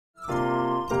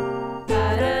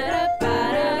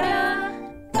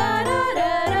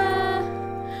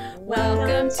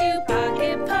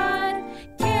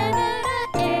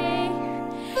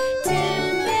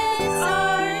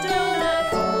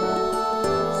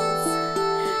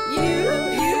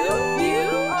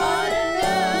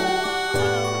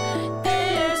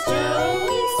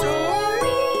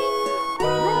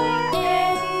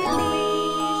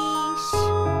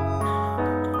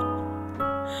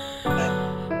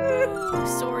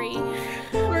sorry.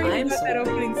 I'm about sorry. that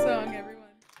opening song, everyone.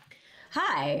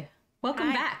 Hi. Welcome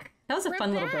Hi. back. That was a We're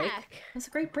fun little break. back. That was a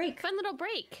great break. Fun little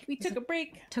break. We took a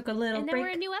break. Took a little And now break. we're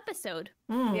a new episode.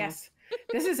 Yes.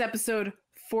 This is episode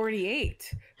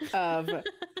 48 of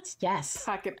Yes.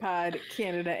 PocketPod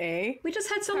Canada A. We just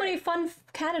had so many fun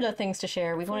Canada things to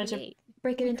share. We wanted to 48.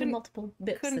 break it into couldn't- multiple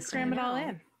bits Couldn't this cram time. it all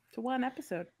in to one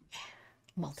episode.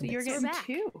 Multiple So you're bits. We're getting back.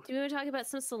 two. Do we want to talk about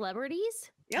some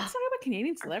celebrities? Yeah, let's talk about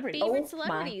Canadian celebrities. Favorite my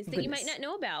celebrities that you might goodness. not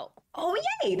know about. Oh,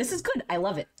 yay. This is good. I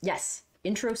love it. Yes.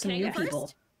 Intro some Can I new go people.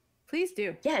 first? Please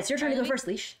do. Yeah, it's your turn to go Alright. first,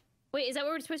 Leash. Wait, is that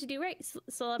what we're supposed to do, right?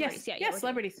 Celebrities. Yes, Yeah, yes, we're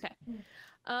celebrities. doing-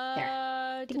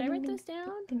 Okay. Did I write those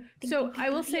down? So I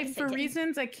will say, Yes, I for did.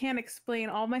 reasons I can't explain,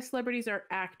 all my celebrities are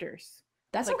actors.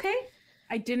 That's Like, okay.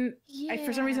 I didn't.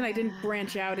 For some reason, I didn't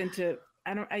branch out into.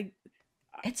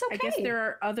 It's okay. I guess there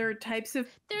are other types of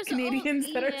There's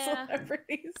Canadians that are yeah.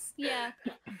 celebrities. Yeah.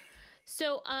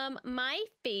 So, my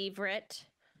favorite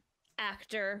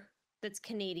actor that's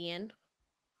Canadian,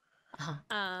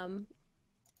 Uh-huh.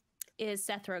 is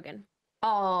Seth Rogen.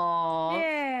 Aw.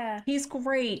 Yeah. He's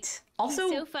great. Also,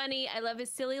 He's so funny. I love his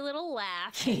silly little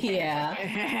laugh.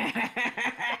 yeah.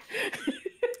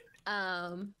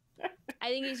 I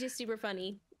think he's just super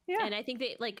funny. Yeah. And I think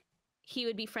that he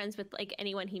would be friends with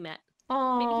anyone he met.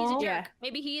 Oh, Maybe he's a jerk. Yeah.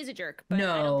 Maybe he is a jerk, but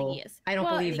no, I don't think he is. I don't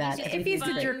Well, believe I that. think I If think he's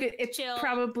fun, a jerk, it's chill.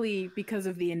 probably because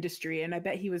of the industry, and I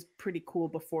bet he was pretty cool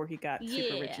before he got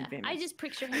super rich Yeah, and famous. I just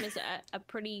picture him as a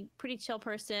pretty chill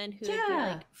person who would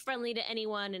Yeah. be friendly to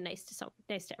anyone and nice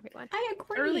to everyone. I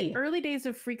agree. early days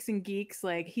of Freaks and Geeks,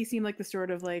 he seemed like the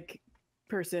sort of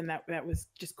person that was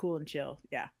just cool and chill.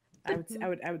 Yeah, I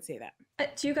would say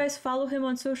that. Do you guys follow him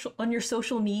on your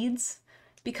social needs?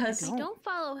 Because I don't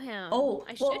follow him. Oh,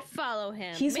 I well, should follow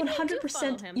him. he's Maybe I do 100%.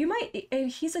 follow him. You might.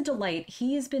 He's a delight.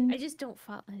 He has been I just don't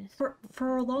follow him.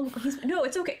 for a long. No,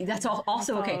 it's okay. That's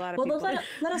also follow okay. a lot of Well, people.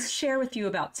 let us share with you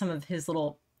about some of his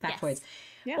little factoids.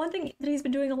 Yeah. One thing that he's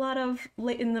been doing a lot of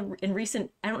in recent.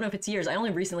 I don't know if it's years. I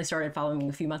only recently started following him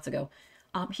a few months ago.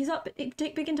 He's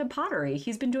big into pottery.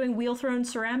 He's been doing wheel-thrown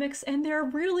ceramics, and they're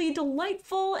really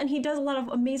delightful. And he does a lot of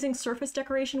amazing surface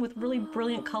decoration with really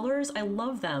brilliant colors. I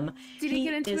love them. Did he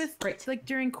get into is it great.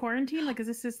 during quarantine? Is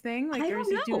this his thing? I Or don't is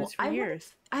he doing know. this for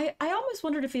years? I almost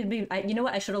wondered if he'd be. You know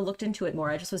what? I should have looked into it more.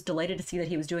 I just was delighted to see that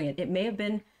he was doing it. It may have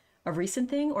been a recent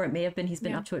thing, or it may have been he's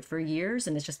been up to it for years,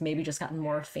 and it's just maybe just gotten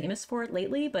more famous for it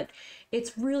lately. But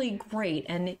it's really great,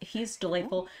 and he's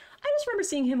delightful. I just remember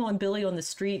seeing him on Billy on the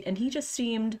Street, and he just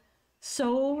seemed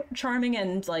so charming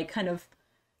and kind of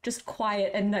just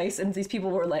quiet and nice. And these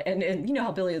people were and you know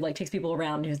how Billy takes people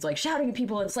around and he's shouting at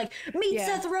people, and it's meet Yeah.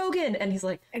 Seth Rogen, and he's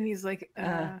like, And he's like,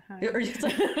 hi. or he's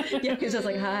yeah, he's just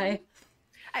hi.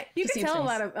 You Just can seems tell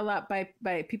nice. a lot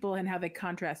by people and how they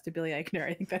contrast to Billy Eichner.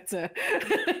 I think that's a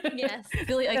Yes.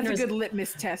 Billy that's a Eichner's good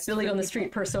litmus test. Billy for on the people.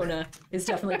 Street persona is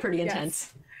definitely pretty Yes.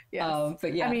 intense. Yes.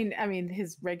 But yeah. I mean,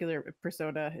 his regular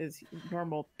persona, his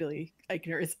normal Billy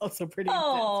Eichner, is also pretty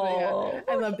Oh. intense.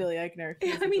 But yeah, I love Billy Eichner.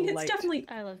 He's I a mean, delight. it's definitely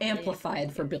I love Billy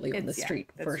amplified for Billy on the It's- yeah,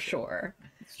 Street that's for true. sure.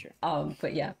 It's true.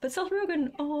 But yeah, but Seth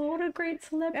Rogen, oh, what a great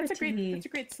celebrity. That's a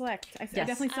great select. I Yes.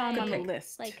 definitely saw him I on the pick.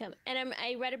 list. Like him, and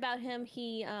I read about him.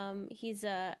 He's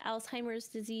a Alzheimer's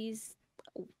disease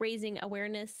raising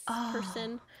awareness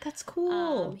person. That's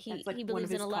cool. He That's, like, he one of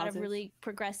believes in his a lot of causes. really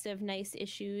progressive, nice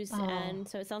issues, Oh. and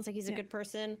so it sounds like he's a good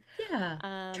person. yeah,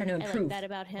 trying to I like improve. that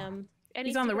about him. And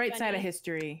He's on the super right side of funny.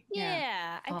 history.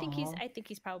 Yeah, I think Aw.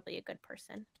 he's probably a good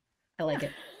person I like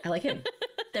it. I like him.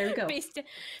 There we go. based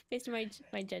on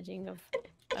my judging of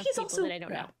he's people also that I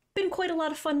don't know. been quite a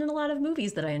lot of fun in a lot of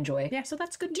movies that I enjoy. Yeah. So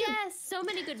that's good too. Yes, so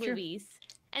many good movies,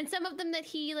 and some of them that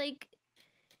he like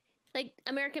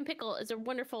American Pickle is a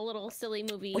wonderful little silly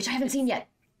movie, Which I haven't seen yet.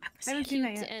 I haven't seen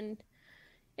that cute, yet. and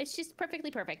it's just perfectly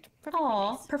perfect. Perfectly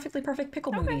Aw, nice. perfectly perfect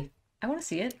pickle movie. I want to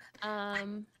see it.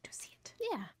 To see it.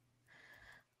 yeah.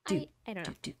 Do, I don't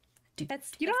know. do.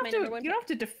 That's You that's don't my have number to. one You don't have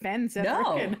to defend Seth No.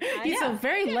 Rogen. He's a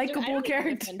very pick. I likable don't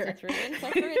character. defend Seth Rogen.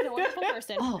 Seth Rogen is a wonderful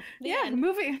person. Oh, The Yeah, end.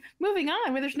 moving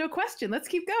on. Where there's no question. Let's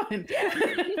keep going.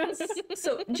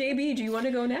 So JB, do you want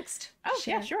to go next? Oh,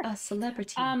 yeah, sure. A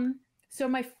celebrity. So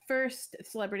my first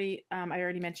celebrity, I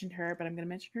already mentioned her, but I'm going to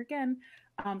mention her again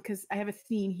because I have a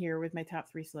theme here with my top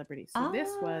 3 celebrities. So this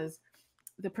Ah. was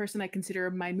the person I consider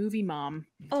my movie mom.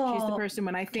 She's the Oh, person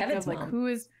when I think Kevin's of mom. who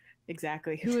is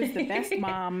the best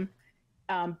mom.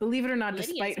 Believe it or not, Lydia's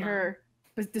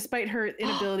despite her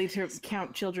inability to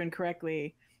count children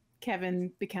correctly,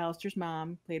 Kevin McAllister's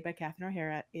mom, played by Catherine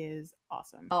O'Hara, is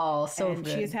awesome. Oh, so and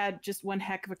good. she has had just one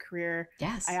heck of a career.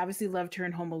 Yes. I obviously loved her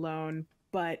in Home Alone,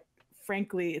 but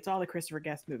frankly, it's all the Christopher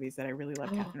Guest movies that I really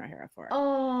love Catherine O'Hara for.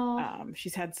 Oh,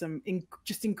 She's had some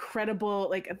just incredible,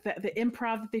 like the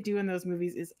improv that they do in those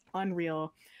movies is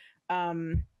unreal.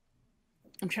 I'm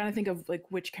trying to think of like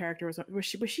which character was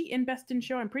she in Best in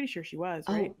Show? I'm pretty sure she was,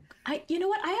 right? you know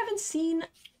what? I haven't seen.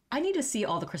 I need to see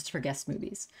all the Christopher Guest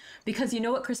movies, because you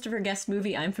know what Christopher Guest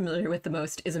movie I'm familiar with the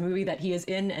most is a movie that he is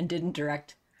in and didn't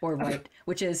direct or write,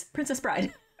 which is Princess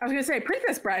Bride. I was gonna say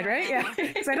Princess Bride, right? Yeah,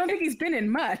 because I don't think he's been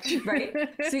in much. Right?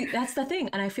 See, that's the thing,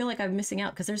 and I feel like I'm missing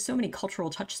out because there's so many cultural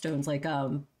touchstones, like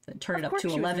Turn It Up to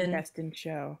 11. Best in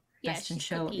Show. Best in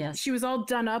Show, Cookie. yes. She was all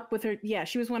done up with her. Yeah,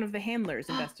 she was one of the handlers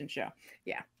in Best in Show.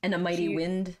 Yeah. And A Mighty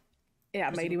Wind. Yeah,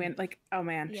 Mighty Wind. Like, oh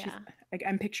man, Yeah.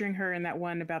 I'm picturing her in that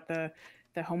one about the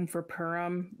Home for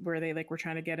Purim, where they like were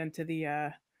trying to get into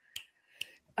the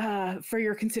For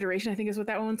Your Consideration, I think is what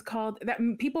that one's called. That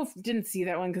people didn't see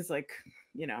that one because like,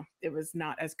 you know, it was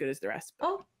not as good as the rest. But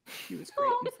Oh, she was great.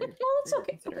 well, it's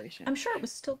okay. I'm sure it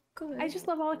was still good. I just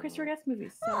love all the Christopher Guest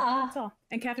movies. So that's all.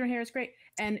 And Catherine O'Hara is great.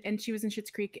 And she was in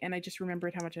Schitt's Creek, and I just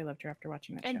remembered how much I loved her after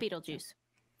watching that And show. Beetlejuice.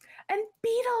 And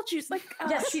Beetlejuice, like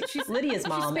Yes, she's Lydia's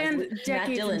mom. She spanned Matt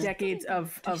decades Dillon. and decades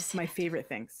of my favorite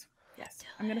things. Yes,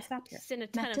 I'm gonna stop here. She's in a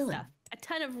ton Matt of Dillon. stuff. A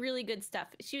ton of really good stuff.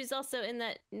 She was also in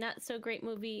that not so great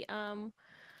movie,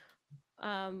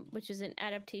 which is an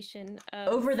adaptation of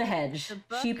Over the Hedge. the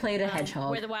book, She played a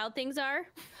hedgehog. Where the Wild Things Are.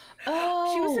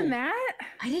 Oh, She was in that.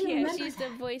 I didn't Yeah, remember. she's that.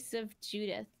 the voice of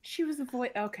Judith. She was the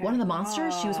voice. Okay, One of the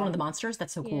monsters. She was one of the Oh. monsters.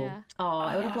 That's so cool. Yeah. Oh,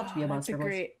 I would have loved to be a That's monster. voice.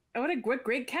 great. Oh, what a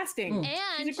great casting. Mm.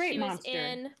 And She's a great she was monster.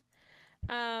 in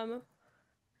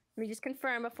let me just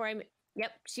confirm before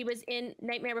yep, she was in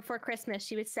Nightmare Before Christmas.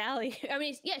 She was Sally. I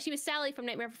mean, yeah, she was Sally from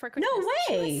Nightmare Before Christmas. No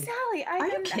She way. was Sally. Are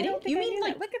you I kidding? don't think You I mean, knew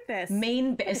like, that. Look at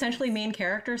this. Essentially main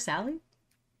character Sally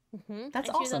Mhm. That's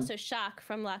and she was awesome. also Shock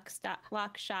from Lock,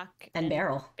 Shock, and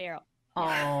Barrel. Barrel. Oh,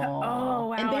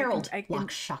 wow, and I can- barreled. I can- Lock,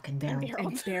 shock, and barrel. barrel.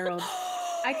 And barreled.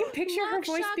 I can picture her Lock,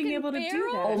 voice Shock, being and able to do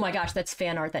Barrel? that. Oh my gosh, that's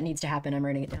fan art that needs to happen. I'm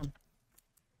writing it down.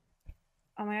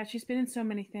 Oh my gosh, she's been in so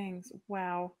many things.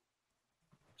 Wow.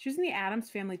 She was in the Addams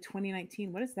Family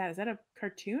 2019. What is that? Is that a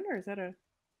cartoon or is that a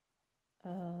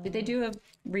Did they do a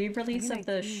re-release of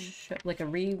the 2019. show, like a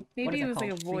what maybe is it that was like a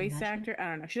called? voice Reimagining? actor? I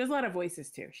don't know. She does a lot of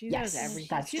voices too. She Yes, does everything.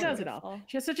 that's She true. does it all. Beautiful.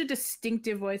 She has such a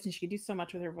distinctive voice and she can do so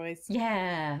much with her voice.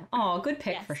 Yeah. Oh, good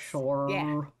pick for Yes. sure.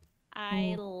 Yeah.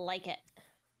 I like it.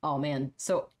 Oh man.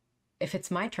 So if it's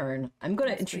my turn, I'm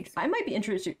gonna Yes, introduce. please. I might be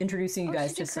introducing you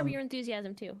guys she's to in some Curb Your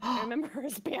Enthusiasm too. I remember her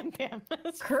as Bam Bam.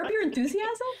 Curb Your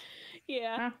Enthusiasm.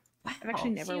 Yeah. Huh? I've actually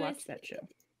Wow. never She watched was- that show.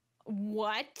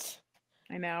 What?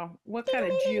 I know. What kind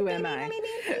of Jew am I?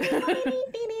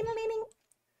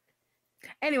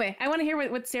 Anyway, I want to hear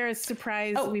what Sarah's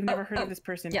surprise. We've never heard of this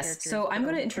person. Yes. character So I'm or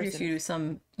going to introduce person. you to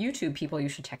some YouTube people you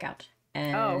should check out.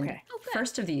 And Oh, okay. Oh, good.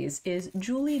 first of these is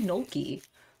Julie Nolke,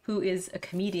 who is a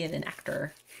comedian and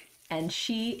actor. And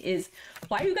she is.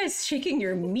 Why are you guys shaking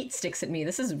your meat sticks at me?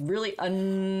 This is really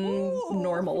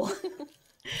unnormal.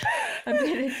 I'm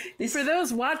gonna, this, For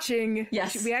those watching,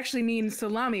 Yes. we actually mean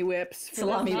salami whips. For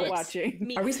Salami those not whips. watching.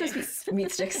 Meat are we supposed to sticks. be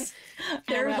meat sticks? We're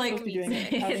They're not like supposed to be doing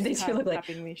it. I was they just do look like.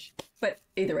 copying Leash. But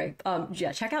either way,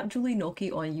 yeah, check out Julie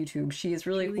Nolke on YouTube. She is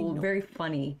really cool, very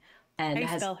funny, and How do you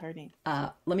has. spell her name?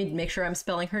 Let me make sure I'm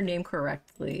spelling her name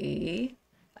correctly.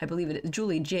 I believe it is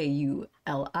Julie, Julie,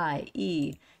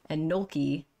 and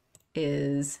Nolke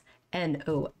is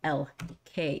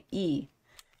Nolke.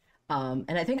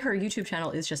 And I think her YouTube channel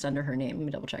is just under her name. Let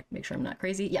me double check, make sure I'm not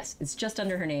crazy. Yes, it's just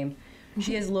under her name.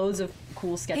 She has loads of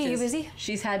cool sketches. you busy?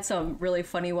 She's had some really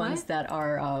funny ones that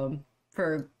are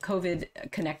for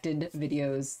COVID connected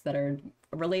videos that are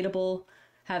relatable.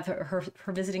 Have her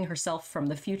visiting herself from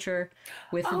the future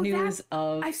with news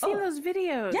of. I've seen those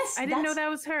videos. Yes, I didn't know that's- that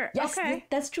was her. Yes, Okay.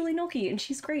 that's Julie Nolke, and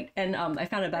she's great. And I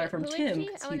found out about her from Who is Tim. she?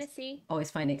 'cause I want to he's see.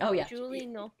 always finding. Oh yeah, Julie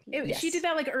Nolke. She Yes. did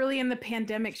that like early in the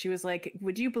pandemic. She was like,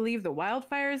 "Would you believe the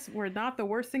wildfires were not the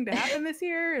worst thing to happen this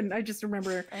year?" And I just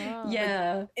remember, Oh.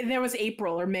 yeah. and there was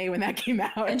April or May when that came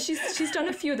out. And she's done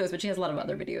a few of those, but she has a lot of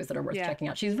other videos that are worth Yeah. checking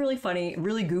out. She's really funny,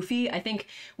 really goofy. I think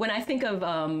when I think of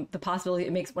the possibility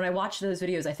it makes when I watch those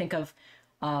videos, I think of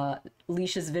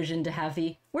Leisha's vision to have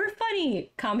the "we're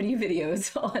funny" comedy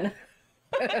videos on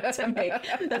to make.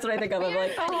 That's what I think of. I'm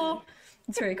like, oh,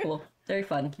 it's very cool, very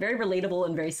fun, very relatable,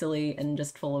 and very silly, and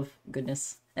just full of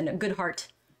goodness and a good heart.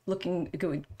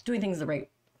 Doing things the right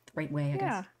way. I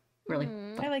guess. Really.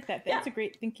 I like that. That's a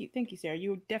great. Thank you, Sarah.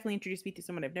 You definitely introduced me to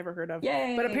someone I've never heard of.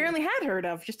 Yay. But apparently had heard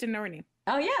of, just didn't know her name.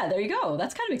 Oh yeah, there you go.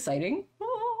 That's kind of exciting.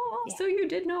 Oh, so you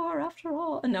did know her after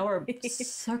all. And now we're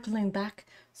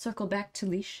circle back to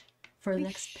Leash for the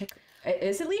next pick.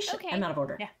 Is it Leash? Okay. I'm out of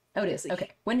order. Yeah. Oh, it is. Okay.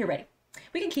 When you're ready.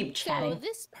 We can keep chatting. So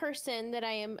this person that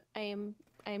I'm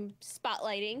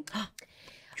spotlighting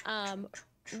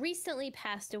recently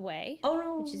passed away. Oh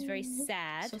no. Which is very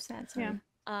sad. So sad. Sorry.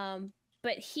 Yeah.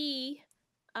 But he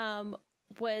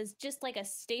was just like a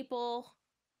staple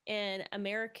in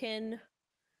Americana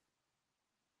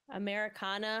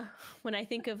when I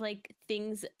think of like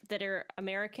things that are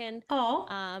American. Oh.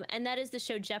 And that is the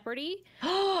show Jeopardy.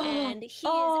 And he is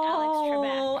Alex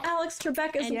Trebek. Oh, Alex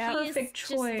Trebek is And a perfect choice.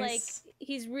 Just like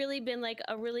he's really been like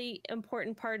a really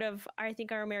important part of I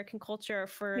think our American culture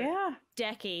for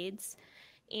decades.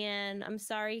 And I'm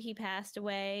sorry he passed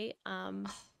away.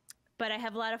 But I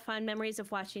have a lot of fond memories of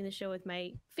watching the show with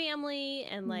my family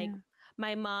and like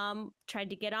my mom tried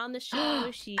to get on the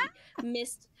show. She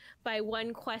missed by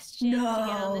one question to get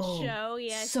on the show.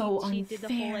 Yeah, so she did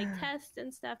the whole like test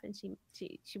and stuff, and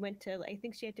she went to I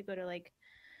think she had to go to like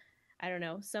I don't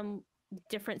know some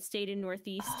different state in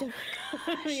Northeast.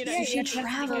 You know, she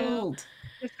traveled.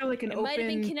 Like it might have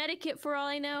been Connecticut for all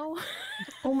I know.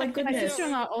 Oh my goodness! My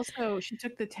sister-in-law also she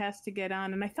took the test to get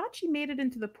on, and I thought she made it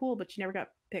into the pool, but she never got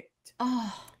picked.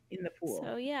 In the pool.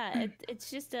 So yeah, it's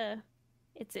just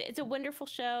it's a wonderful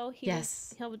show. He'll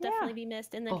definitely be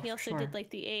missed. And then he also did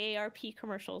like the AARP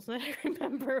commercials that I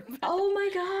remember. Oh my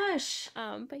gosh!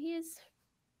 But he is.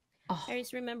 I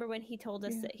just remember when he told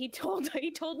us that he told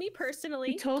me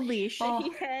personally. He told Leash that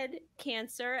he had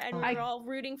cancer, and we were all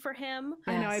rooting for him.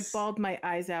 I know. I bawled my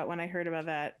eyes out when I heard about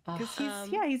that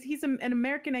because he's an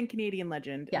American and Canadian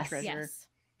legend and treasure.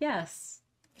 Yes.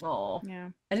 Oh. Yeah.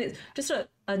 And it's just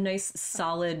a nice,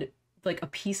 solid, like a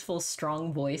peaceful,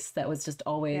 strong voice that was just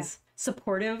always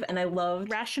supportive, and I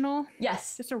loved rational.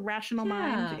 Yes. Just a rational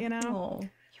mind, you know. Oh.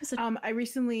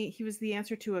 He was the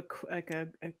answer to a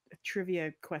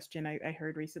trivia question I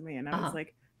heard recently, and I was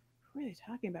like, who are they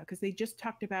talking about? Because they just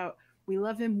talked about we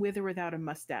love him with or without a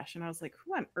mustache, and I was like,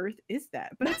 who on earth is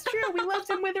that? But it's true, we loved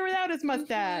him with or without his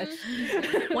mustache.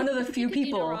 One of the few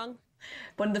people.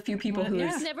 One of the few people who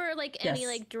there's never like any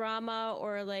like drama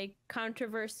or like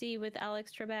controversy with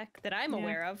Alex Trebek that I'm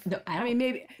aware of. No, I mean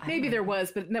maybe there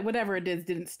was, but whatever it is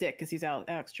didn't stick because he's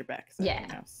Alex Trebek. So yeah.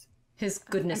 Who knows? His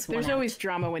goodness. There's always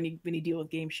drama when you deal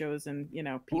with game shows and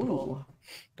people.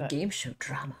 Game show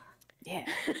drama. Yeah.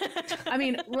 I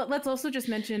mean, let's also just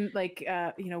mention like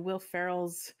Will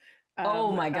Ferrell's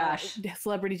oh my gosh,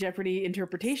 Celebrity Jeopardy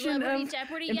interpretation of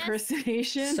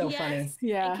impersonation. Yes. So funny.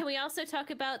 Yeah. And can we also talk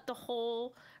about the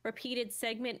whole repeated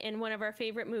segment in one of our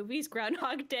favorite movies,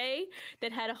 Groundhog Day,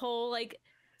 that had a whole like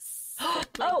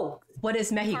what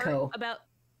is Mexico about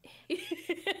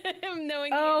him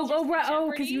knowing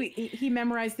because he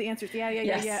memorized the answers.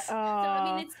 Yeah. So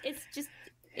I mean it's just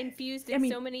infused in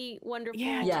so many wonderful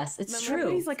yes, it's true.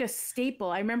 Jeopardy's like a staple.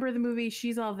 I remember the movie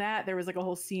She's All That. There was like a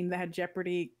whole scene that had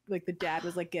Jeopardy, like the dad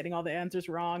was like getting all the answers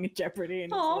wrong in Jeopardy,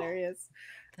 and it's hilarious.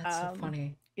 That's so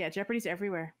funny. Yeah, Jeopardy's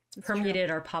everywhere. It's permeated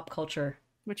our pop culture,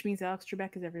 which means Alex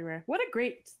Trebek is everywhere. What a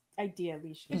great idea,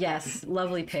 Leash. Yes,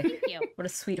 lovely pick. Thank you. What a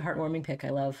sweet, heartwarming pick. I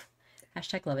love.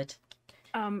 #love it.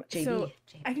 JB.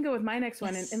 I can go with my next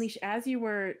one. And Leash, as you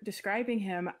were describing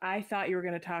him, I thought you were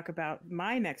going to talk about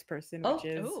my next person, which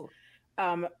is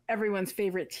everyone's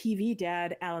favorite TV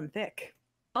dad, Alan Thicke.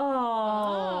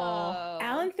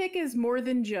 Alan Thicke is more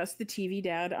than just the TV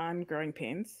dad on Growing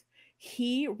Pains.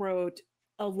 He wrote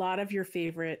a lot of your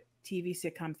favorite TV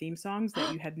sitcom theme songs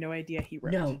that you had no idea he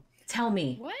wrote. No, tell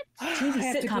me. What?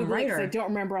 TV sitcom writer. I don't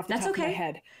remember off the top of my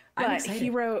head. But he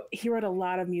wrote a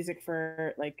lot of music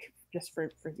for like just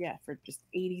for just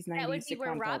 80s, 90s. That would be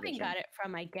where Robin television. got it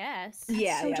from, I guess.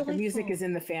 Yeah, the music is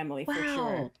in the family for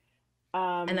sure.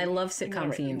 And I love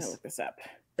sitcom themes. I'm gonna look this up.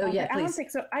 Oh yeah, Alan please.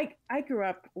 Thicke, so I grew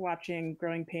up watching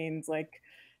Growing Pains, like,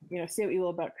 say what you will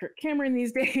about Kirk Cameron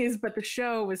these days, but the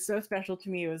show was so special to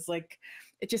me. It was like,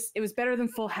 it was better than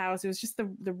Full House. It was just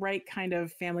the right kind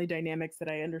of family dynamics that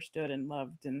I understood and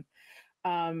loved. And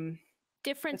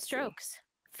Different Strokes,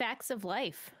 Facts of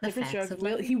Life, Different Strokes.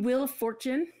 Wheel of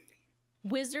Fortune,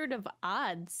 Wizard of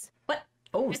Odds. What?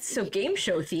 Oh, so game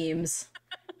show themes.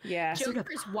 Yeah.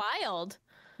 Joker's Wild.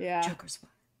 Yeah. Joker's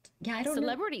Wild. Yeah, I don't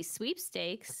Celebrity know.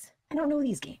 Sweepstakes. I don't know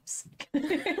these games.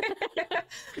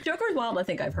 Joker's Wild, I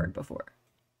think I've heard before.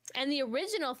 And the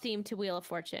original theme to Wheel of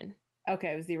Fortune.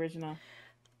 Okay, it was the original.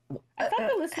 I thought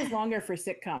the list was longer for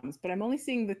sitcoms, but I'm only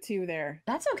seeing the two there.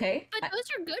 That's okay. But those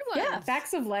are good ones. Yeah.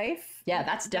 Facts of Life. Yeah,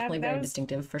 that's definitely very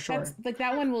distinctive for sure. Like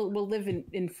that one will live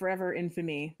in forever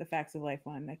infamy. The Facts of Life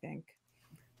one, I think.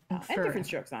 And Different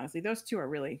Strokes, honestly. Those two are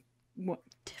really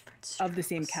of the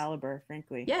same caliber,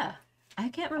 frankly. Yeah. I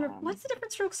can't remember. What's the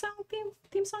Different Strokes song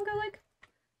theme song go like?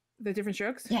 The Different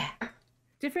Strokes? Yeah.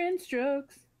 Different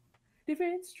strokes.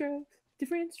 Different strokes.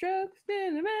 Different strokes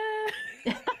in the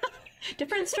man.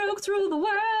 Different strokes through the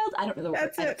world. I don't know the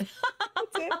words. That's it.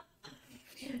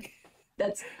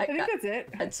 I think that's it.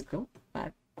 That's cool.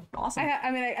 Awesome.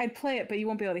 I mean, I'd play it, but you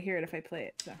won't be able to hear it if I play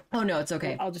it. So. Oh no, it's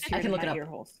okay. I'll just hear I can look it up ear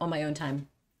holes. on my own time.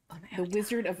 The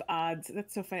Wizard of Odds.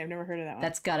 That's so funny. I've never heard of that one.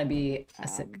 That's gotta be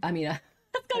that's gotta be a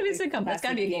sitcom. That's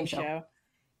gotta be a game show.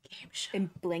 Game show.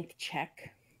 And Blank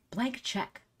Check. Blank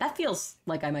Check. That feels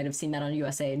like I might have seen that on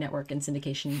USA Network in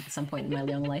syndication at some point in my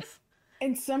young life.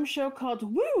 And some show called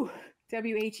Woo!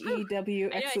 WHEW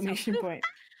exclamation point.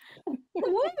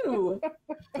 Woo!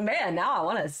 Man, now I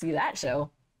want to see that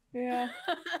show. Yeah.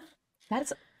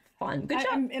 That's fun. Good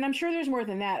job. I'm sure there's more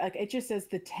than that. Like, it just says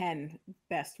the 10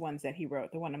 best ones that he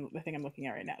wrote. The thing I'm looking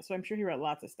at right now. So I'm sure he wrote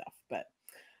lots of stuff. But,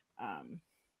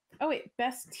 oh wait,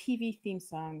 best TV theme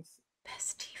songs.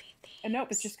 Best TV theme. Nope,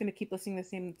 it's just going to keep listing the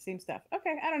same stuff.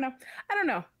 Okay, I don't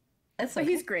know. That's but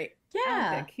okay. he's great.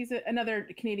 Yeah. He's another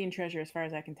Canadian treasure as far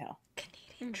as I can tell.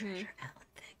 Canadian treasure, Alan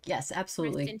Thicke. Yes,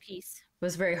 absolutely. Rest in peace.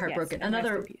 Was very heartbroken. Yes,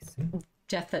 another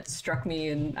death that struck me,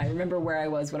 and I remember where I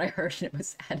was when I heard it. It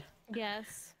was sad.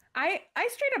 Yes. I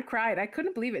straight up cried. I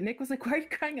couldn't believe it. Nick was like, "Why are you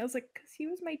crying?" I was like, "Because he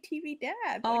was my TV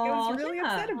dad." Like, I was really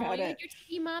upset about it. Your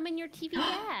TV mom and your TV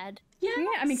dad. Yeah,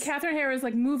 I mean, Catherine Hare is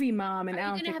like movie mom, and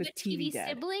Alan Thicke was TV dad.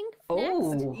 sibling.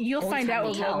 Oh, you'll find out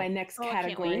what my next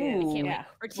category is. Yeah,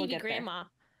 or TV grandma.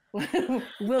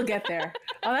 We'll get there.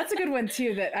 Oh, that's a good one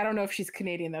too. That I don't know if she's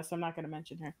Canadian though, so I'm not going to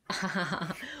mention her.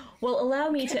 Well, allow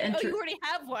me to enter. Oh, you already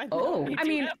have one. Oh, I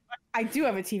mean, I do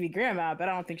have a TV grandma, but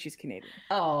I don't think she's Canadian.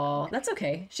 Oh, that's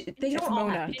okay. They don't all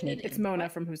have to be Canadian. It's Mona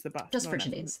from Who's the Boss. Just Mona for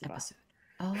today's episode.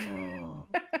 Oh,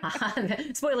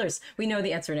 spoilers. We know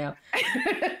the answer now.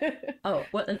 Oh,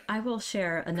 well, and I will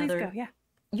share another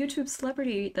YouTube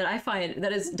celebrity that I find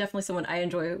that is definitely someone I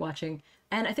enjoy watching.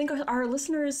 And I think our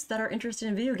listeners that are interested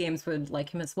in video games would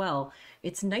like him as well.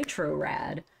 It's Nitro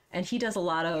Rad, and he does a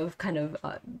lot of videos,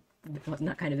 a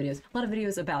lot of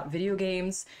videos about video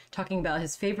games, talking about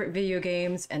his favorite video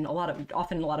games, and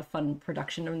often a lot of fun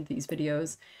production on these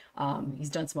videos. He's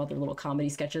done some other little comedy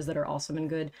sketches that are awesome and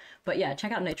good. But yeah,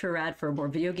 check out Nitro Rad for more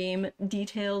video game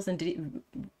details and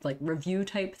like review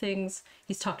type things.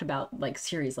 He's talked about like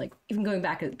series, like even going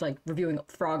back at like reviewing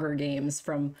Frogger games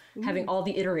from having all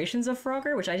the iterations of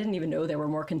Frogger, which I didn't even know there were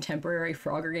more contemporary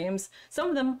Frogger games. Some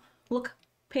of them look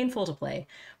painful to play,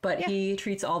 but he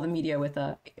treats all the media with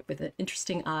an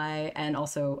interesting eye and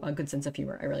also a good sense of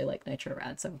humor. I really like Nitro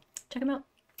Rad, so check him out.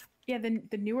 Yeah,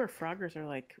 the newer Froggers are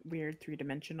like weird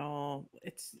 3-dimensional.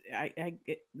 It's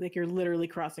like you're literally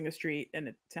crossing a street and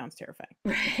it sounds terrifying.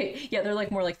 Right. Yeah, they're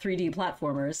like more like 3D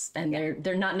platformers, and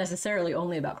they're not necessarily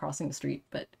only about crossing the street,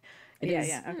 but it is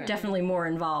definitely more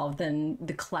involved than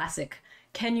the classic.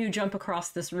 Can you jump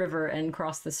across this river and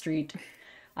cross the street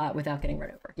without getting run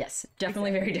over? Yes,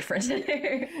 definitely very different.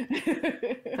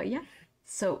 But yeah,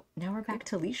 so now we're back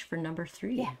to Leash for number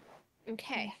 3. Yeah.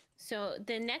 Okay. So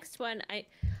the next one, I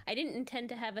didn't intend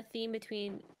to have a theme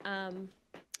between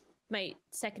my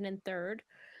second and third,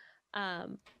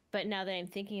 but now that I'm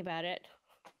thinking about it,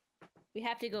 we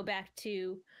have to go back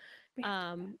to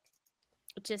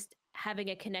just having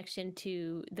a connection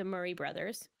to the Murray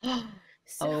brothers.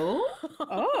 So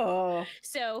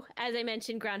as I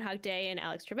mentioned, Groundhog Day and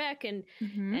Alex Trebek and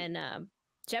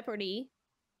Jeopardy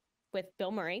with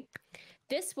Bill Murray.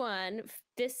 This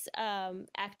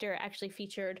actor actually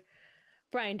featured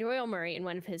Brian Doyle Murray in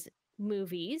one of his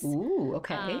movies. Ooh,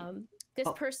 okay. This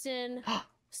person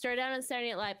started out on Saturday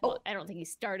Night Live. Well, I don't think he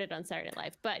started on Saturday Night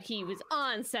Live, but he was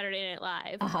on Saturday Night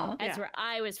Live. That's where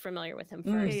I was familiar with him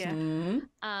first.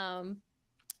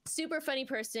 Super funny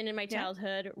person in my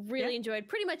childhood. Really enjoyed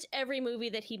pretty much every movie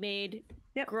that he made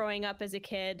growing up as a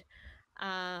kid.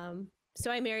 So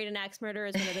I Married an Axe Murderer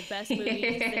is one of the best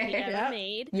movies that he ever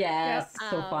made. Yes,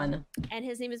 so fun. And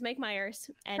his name is Mike Myers.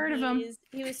 And heard of him.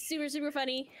 He was super, super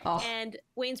funny. And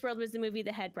Wayne's World was the movie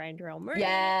that had Brian Doyle Murray.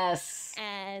 Yes.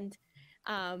 And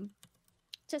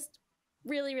just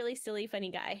really, really silly, funny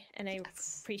guy. And I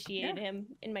appreciated him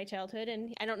in my childhood.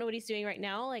 And I don't know what he's doing right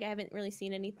now. Like, I haven't really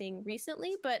seen anything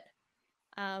recently, but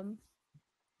I'm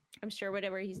sure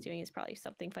whatever he's doing is probably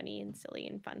something funny and silly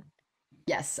and fun.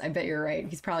 Yes, I bet you're right.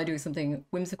 He's probably doing something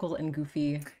whimsical and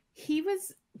goofy. He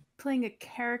was playing a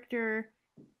character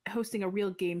hosting a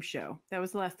real game show. That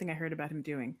was the last thing I heard about him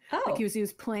doing. Like he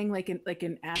was playing like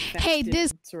an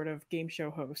affected sort of game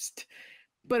show host.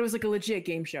 But it was like a legit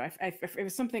game show. It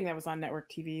was something that was on network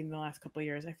TV in the last couple of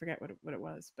years. I forget what it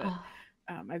was, but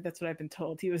that's what I've been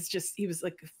told. He was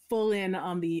like full in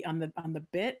on the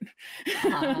bit,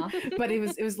 but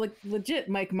it was like legit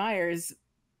Mike Myers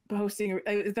hosting.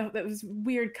 That was a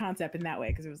weird concept in that way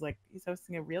because it was like he's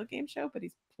hosting a real game show, but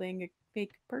he's playing a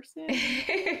fake person.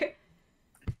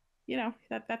 You know,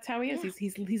 that's how he is.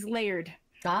 He's layered.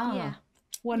 Yeah.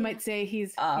 One might say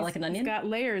he's like an onion. He's got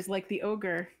layers like the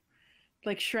ogre,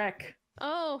 like Shrek.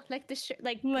 Oh, like the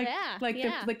the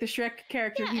Shrek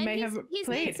character he may have he's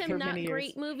played made some for not many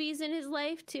great years. movies in his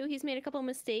life too. He's made a couple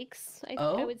mistakes.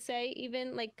 I would say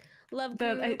even like Love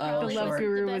Guru. The Love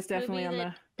Guru was the best definitely on movie the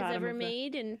that has bottom ever of the...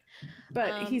 made, and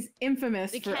But he's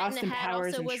infamous The for Cat in Austin the Hat Powers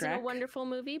also and wasn't Shrek. a wonderful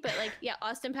movie, but like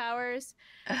Austin Powers,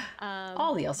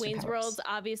 all the Austin Wayne's Powers. World,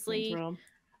 obviously. Wayne's World.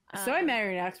 So I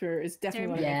Married an Axe is definitely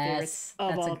one of my favorites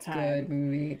of all time. That's a good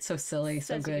movie. It's so silly,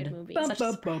 so good. Movie.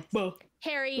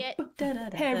 Harriet.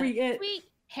 Sweet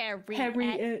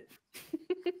Harriet.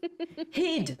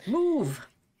 He'd move.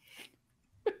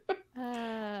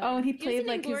 And he played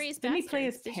like didn't he play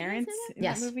his parents in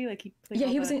that movie? Like he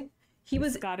played he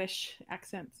was Scottish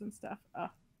accents and stuff.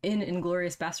 In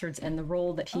Inglourious Bastards, and the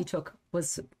role that he took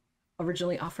was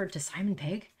originally offered to Simon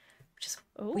Pegg, which is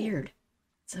weird.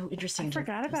 So interesting. I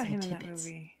forgot about him in that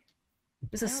movie.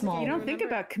 It was a small. You don't think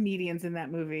about comedians in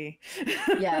that movie.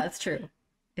 Yeah, that's true.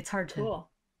 It's hard to. Cool.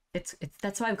 It's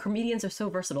that's why comedians are so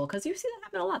versatile, because you see that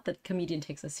happen a lot. That comedian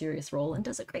takes a serious role and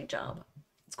does a great job.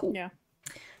 It's cool. Yeah,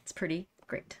 it's pretty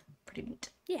great, pretty neat.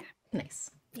 Yeah, nice.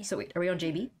 Yeah. So wait, are we on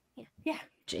JB? Yeah.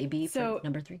 JB for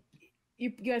number 3. You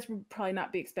guys would probably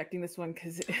not be expecting this one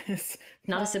because it's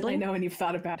not a sibling. I know, and you've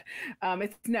thought about it.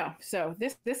 It's no. So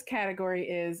this category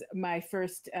is my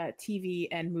first TV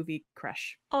and movie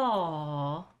crush.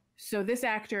 Aww. So this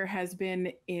actor has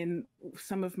been in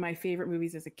some of my favorite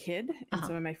movies as a kid and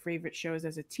some of my favorite shows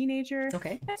as a teenager.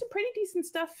 Okay. Had some pretty decent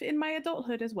stuff in my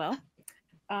adulthood as well.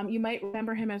 You might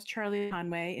remember him as Charlie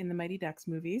Conway in the Mighty Ducks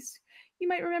movies. You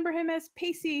might remember him as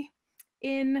Pacey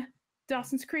in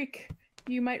Dawson's Creek.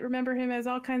 You might remember him as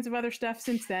all kinds of other stuff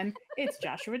since then. It's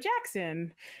Joshua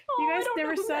Jackson. You guys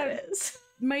never saw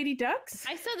Mighty Ducks?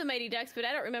 I saw the Mighty Ducks, but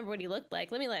I don't remember what he looked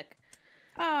like. Let me look.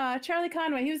 Charlie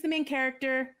Conway. He was the main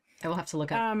character. I will have to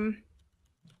look up.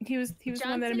 He was the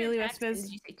one that Emilio Estevez.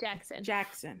 Did you say Jackson?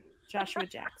 Jackson. Joshua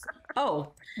Jackson.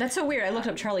 Oh, that's so weird. I looked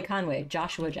up Charlie Conway.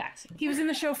 Joshua Jackson. He was in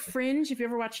the show Fringe. If you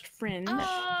ever watched Fringe.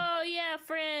 Oh yeah,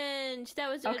 Fringe. That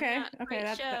was a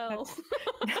great show.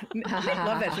 I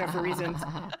love that show for reasons.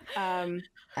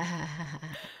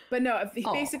 But no,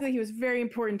 basically he was very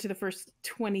important to the first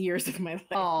 20 years of my life.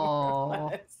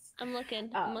 Oh. I'm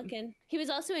looking. He was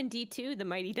also in D2, the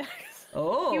Mighty Ducks.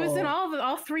 Oh. He was in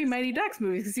all 3 Mighty Ducks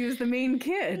movies because he was the main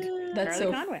kid. That's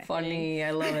Charlie Conway. Funny.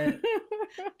 I love it.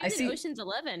 I see Ocean's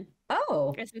 11.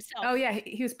 Oh. As himself. Oh yeah,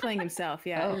 he was playing himself.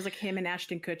 Yeah, it was like him and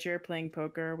Ashton Kutcher playing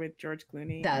poker with George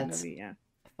Clooney. That's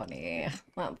funny.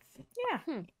 Well,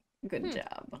 yeah. Good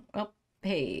job. Well,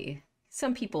 hey.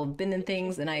 Some people have been in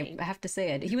things, and I have to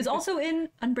say it. He was also in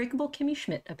Unbreakable Kimmy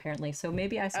Schmidt, apparently. So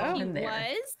maybe I saw him there.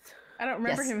 He was? I don't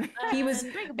remember him. He was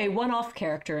a one-off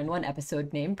character in one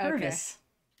episode named Purvis.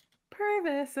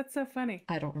 Purvis, that's so funny.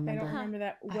 I don't remember. I don't remember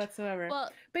that whatsoever.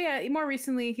 Well, but yeah, more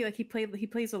recently he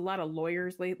plays a lot of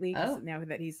lawyers lately. Now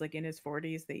that he's like in his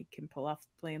 40s, they can pull off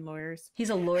playing lawyers. He's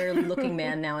a lawyer-looking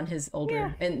man now in his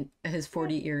in his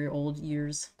 40-year-old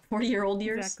years. 40-year-old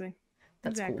years. Exactly.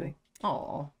 That's cool.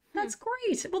 Oh. That's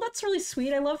great. Well, that's really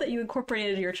sweet. I love that you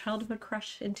incorporated your childhood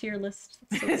crush into your list.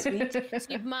 That's so sweet.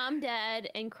 Your mom, dad,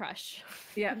 and crush.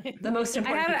 Yeah. The most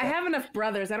important I have enough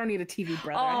brothers. I don't need a TV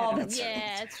brother. Oh, that's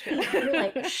true. You're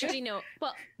like,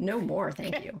 well, no more,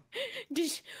 thank you.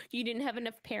 You didn't have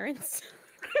enough parents?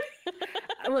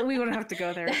 Well, we wouldn't have to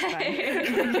go there. It's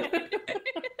fine.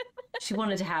 She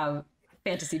wanted to have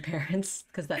fantasy parents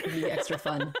because that would be extra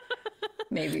fun.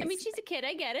 Maybe. I mean, she's a kid.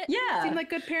 I get it. Yeah. Seemed like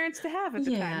good parents to have at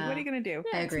the time. What are you going to do?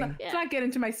 I agree. Let's not get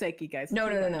into my psyche, guys. No.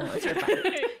 You're fine.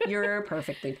 You're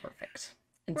perfectly perfect.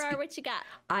 Rar, what you got?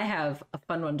 I have a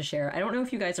fun one to share. I don't know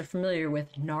if you guys are familiar with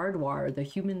Nardwuar, the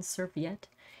human serviette.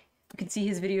 You can see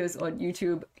his videos on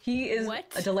YouTube. He is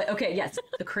a delight. Okay, yes.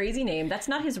 The crazy name. That's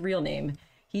not his real name.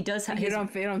 He does have his...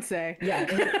 They don't say. Yeah,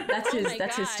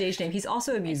 that's his stage name. He's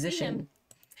also a musician.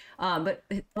 But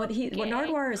what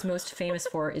Nardwuar is most famous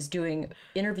for is doing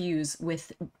interviews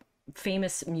with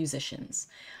famous musicians,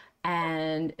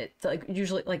 and it's like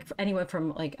usually like anyone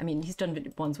from he's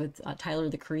done ones with Tyler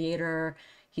the Creator.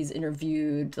 He's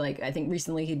interviewed I think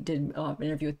recently he did an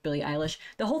interview with Billie Eilish.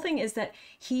 The whole thing is that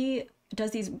he does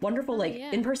these wonderful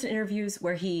in-person interviews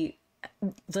where he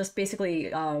just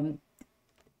basically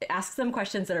asks them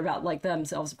questions that are about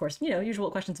themselves, of course,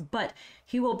 usual questions, but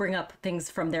he will bring up things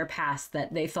from their past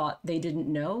that they thought they didn't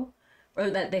know, or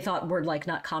that they thought were like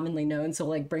not commonly known. So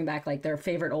like bring back like their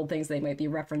favorite old things they might be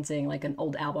referencing, like an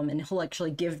old album, and he'll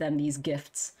actually give them these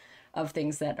gifts of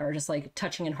things that are just like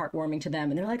touching and heartwarming to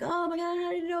them. And they're like, oh my God,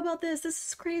 how did you know about this? This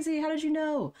is crazy. How did you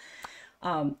know?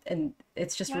 And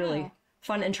it's just really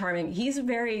fun and charming. He's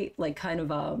very like kind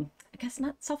of, I guess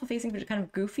not self-effacing, but kind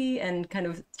of goofy and kind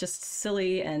of just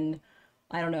silly. And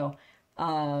I don't know.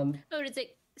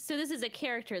 So this is a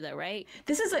character though, right?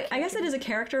 This is I guess it is a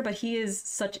character, but he is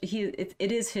such it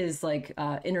is his like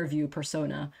interview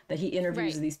persona that he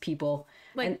interviews these people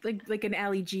like an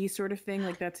Ali G sort of thing.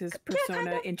 Like that's his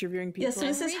persona, interviewing people.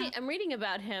 Yeah, so I'm reading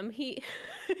about him. It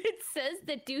says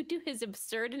that due to his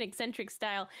absurd and eccentric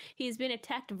style, he has been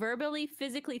attacked verbally,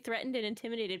 physically threatened, and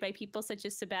intimidated by people such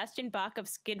as Sebastian Bach of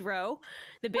Skid Row,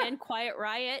 the band Quiet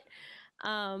Riot,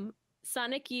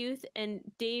 Sonic Youth, and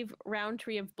Dave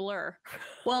Rowntree of Blur.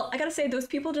 Well, I gotta say, those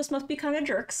people just must be kind of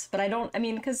jerks, but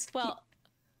because... Well,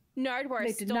 Nardwuar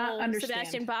stole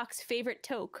Sebastian Bach's favorite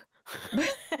toque.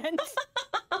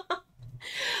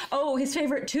 Oh, his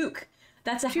favorite toque.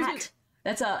 That's a hat.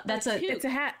 It's a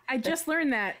hat. I just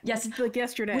learned that. Yes, like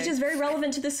yesterday. Which is very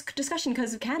relevant to this discussion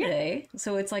because of Canada Day.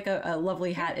 So it's like a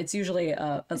lovely hat. It's usually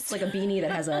it's like a beanie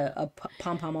that has a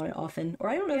pom-pom on it often. Or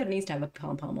I don't know if it needs to have a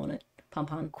pom-pom on it.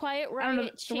 Pom-pom. Quiet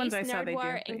Riot chased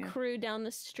Nardwuar and crew down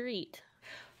the street.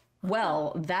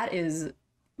 Well, that is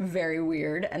very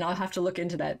weird, and I'll have to look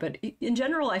into that. But in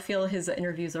general, I feel his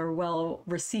interviews are well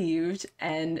received,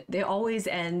 and they always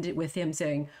end with him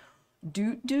saying,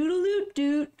 doot doodle doot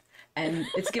doot. And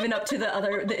it's given up to the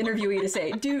interviewee to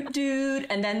say, doot doot.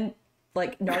 And then,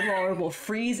 like, Nardwuar will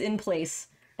freeze in place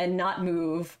and not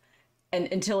move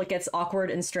until it gets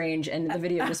awkward and strange, and the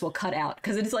video just will cut out.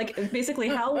 Because it's like, basically,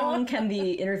 how long can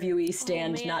the interviewee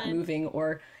stand not moving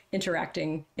or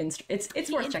interacting? It's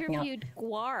worth checking out. He interviewed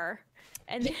Guar.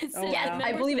 And it says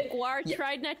I believe it. Guar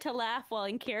tried not to laugh while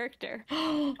in character.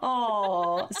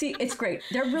 Oh, see, it's great.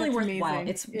 They're really worthwhile.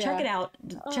 Check it out.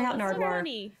 Check out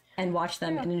Nardwuar and watch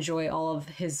them and enjoy all of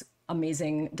his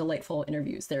amazing, delightful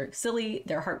interviews. They're silly.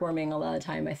 They're heartwarming a lot of the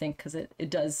time, I think, because it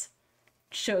does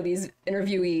show these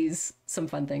interviewees some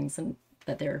fun things and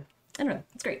that they're, I don't know,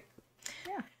 it's great.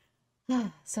 Yeah.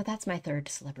 So that's my third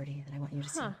celebrity that I want you to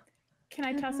see. Can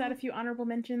I toss out a few honorable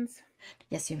mentions?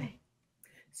 Yes, you may.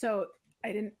 So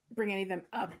I didn't bring any of them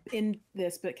up in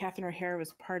this, but Catherine O'Hara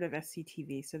was part of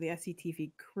SCTV. So the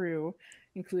SCTV crew,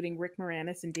 including Rick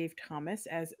Moranis and Dave Thomas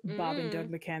as Bob and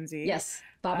Doug McKenzie. Yes,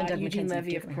 Bob and Doug Eugene McKenzie.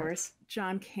 Levy, of course.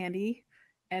 John Candy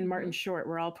and Martin Short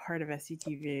were all part of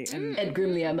SCTV. And Ed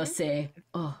Grimley, I must say.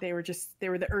 Oh. They were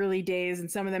the early days, and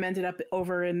some of them ended up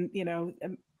over in,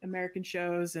 American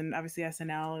shows and obviously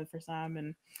SNL for some.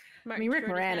 And Rick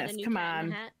Moranis, come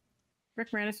on.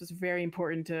 Rick Moranis was very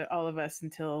important to all of us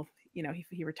until,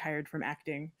 he retired from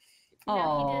acting.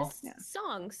 Now he does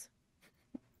songs.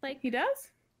 Like he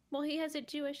does? Well, he has a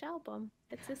Jewish album.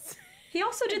 It's his He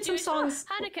also did some songs.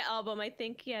 Hanukkah album, I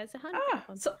think. Yeah, it's a Hanukkah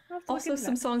album. So also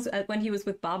some songs when he was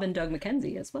with Bob and Doug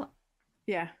McKenzie as well.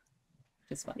 Yeah.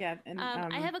 Just fun. Yeah. And,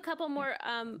 I have a couple more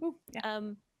honorable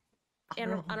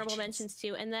mentions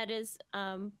too, and that is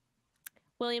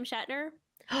William Shatner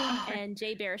and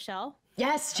Jay Baruchel.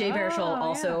 Yes, Jay Baruchel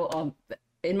also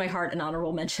in my heart an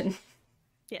honorable mention.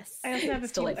 Yes, I also have a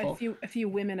few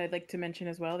women I'd like to mention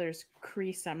as well. There's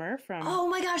Cree Summer from Oh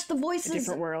my gosh, the voices, A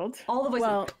Different World. All the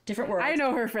voices, different world. I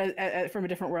know her from A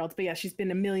Different World, but yeah, she's been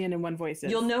 1,000,001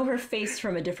 voices. You'll know her face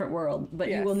from A Different World, but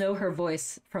you will know her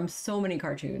voice from so many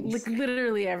cartoons. Like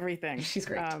literally everything. She's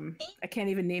great. I can't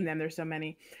even name them. There's so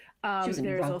many.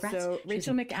 There's also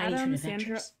Rachel McAdams,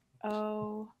 Sandra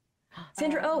Oh.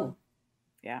 Sandra Oh.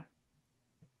 Yeah.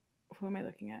 Who am I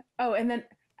looking at? Oh, and then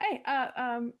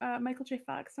Michael J.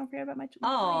 Fox. Don't forget about Michael.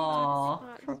 Oh.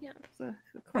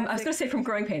 I was gonna say from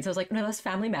Growing Pains. I was like, no, that's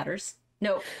Family Matters.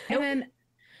 No. And then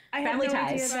I Family had no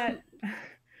Ties. idea that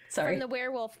From the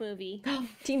werewolf movie.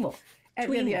 Teen Wolf.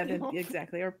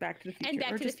 Exactly. Or Back to the Future. And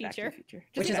Back to the Future.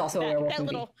 Which is also a werewolf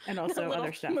movie. And also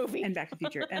other stuff. Movie. And Back to the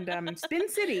Future. And Spin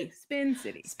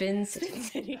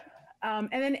City. And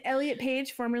then Elliot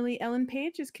Page, formerly Ellen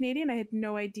Page, is Canadian. I had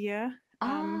no idea.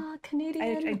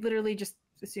 Canadian. I literally just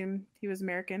assumed he was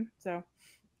American. So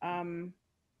found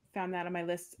that on my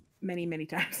list many, many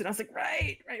times. And I was like,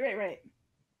 right.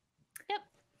 Yep.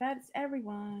 That's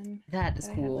everyone. That is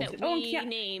cool.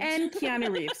 And Keanu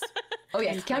Reeves. Oh,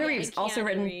 yes. Keanu Reeves, also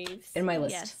written in my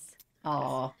list. Yes.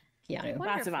 Oh, Keanu.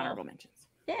 Lots of honorable mentions.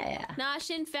 Yeah.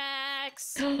 Noshin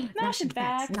facts. Noshin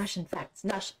facts.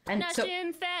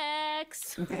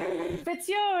 It's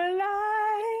your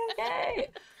life. Yay.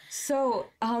 So,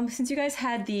 since you guys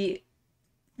had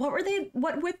what were they?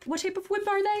 What shape of whip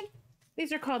are they?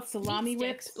 These are called salami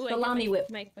whips. Ooh, salami whip.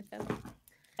 Mike with them.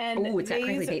 And Oh, it's got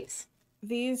crinkly papes.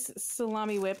 These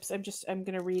salami whips, I'm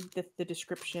gonna read the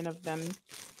description of them.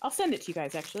 I'll send it to you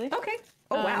guys actually. Okay.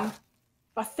 Oh wow.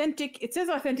 Authentic. It says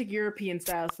authentic European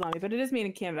style salami, but it is made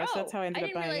in Canada, so that's how I ended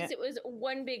up buying it. I didn't realize it was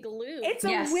one big loop. It's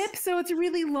a whip, so it's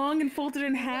really long and folded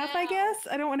in half. I guess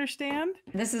I don't understand.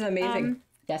 This is amazing.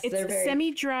 Yes, it's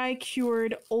semi-dry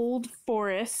cured Old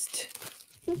Forest.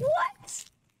 What?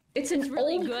 It's an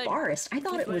really Old good. Forest. I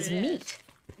thought it was meat.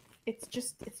 It's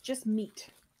just meat.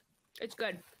 It's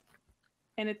good.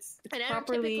 And it's and I don't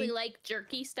typically like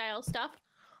jerky style stuff.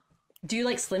 Do you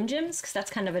like Slim Jims? Because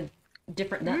that's kind of a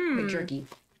different than jerky.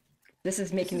 This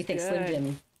is making me think good. Slim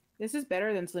Jim. This is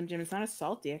better than Slim Jim. It's not as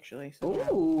salty, actually. So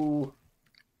ooh.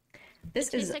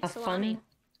 This is like a salami. fun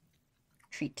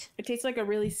treat. It tastes like a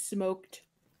really smoked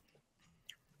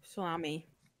salami.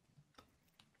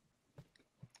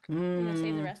 I'm going to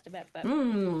save the rest of it, but...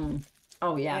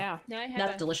 Oh, yeah. Now I have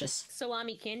that's delicious.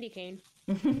 Salami candy cane.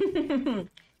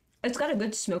 It's got a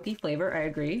good smoky flavor, I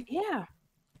agree. Yeah.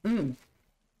 I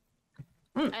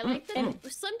like that.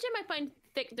 Slim Jim, I find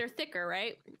they're thicker,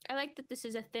 right? I like that this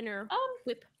is a thinner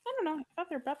whip. I don't know. I thought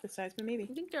they're about this size, but maybe.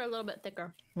 I think they're a little bit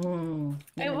thicker.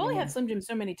 I've only had Slim Jim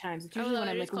so many times. It's usually when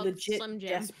I'm like legit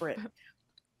desperate.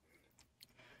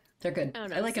 They're good. I don't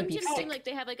know. I like Slim a beef Jims stick. seem like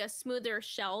they have like a smoother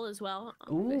shell as well.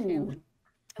 Ooh.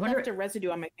 I left a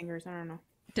residue on my fingers. I don't know.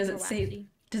 Does it say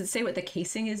what the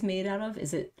casing is made out of?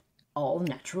 Is it all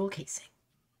natural casing?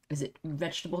 Is it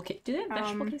vegetable casing? Do they have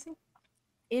vegetable casing?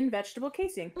 In vegetable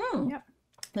casing. Yep.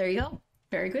 There you go.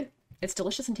 Very good. It's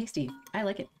delicious and tasty. I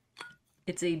like it.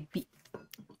 It's a beef.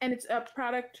 And it's a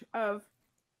product of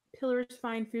Pillars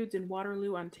Fine Foods in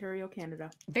Waterloo, Ontario, Canada.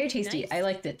 Very tasty. Nice. I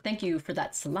liked it. Thank you for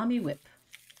that salami whip.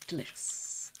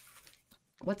 Delicious.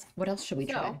 What else should we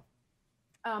try?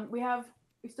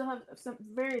 We still have some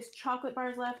various chocolate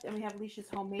bars left, and we have Alicia's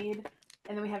homemade,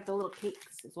 and then we have the little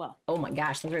cakes as well. Oh my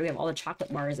gosh, that's right. We have all the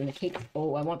chocolate bars and the cake.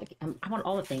 Oh, I want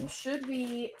all the things. Should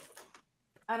we?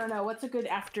 I don't know. What's a good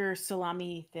after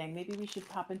salami thing? Maybe we should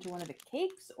pop into one of the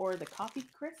cakes or the coffee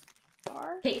crisp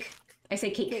bar. Cake. I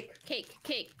say cake. Cake.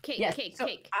 Yes.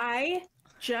 Cake. I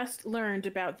just learned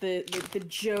about the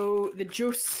Jos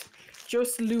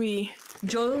Louis.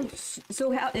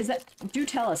 So how is that? Do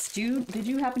tell us. Did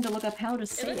you happen to look up how to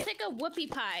say it? It looks like a whoopie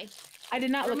pie. I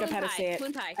did not look up how to say it.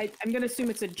 Moon pie. I'm gonna assume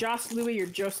it's a Jos Louis or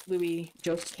Jos Louis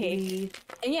cake.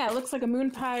 And yeah, it looks like a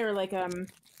moon pie or like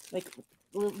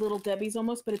Little Debbie's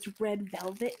almost, but it's red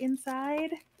velvet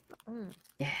inside.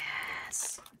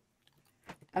 Yes.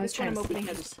 This one I'm opening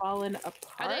has fallen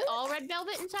apart. Are they all red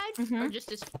velvet inside, or just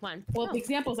this one? Well, the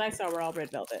examples I saw were all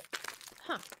red velvet.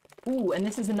 Huh. Ooh, and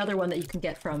this is another one that you can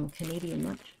get from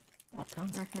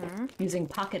CanadianLunch.com using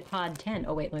PocketPod 10.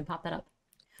 Oh wait, let me pop that up.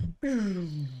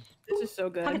 This is so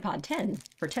good. PocketPod 10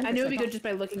 for 10%. I knew it'd be good just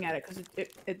by looking at it because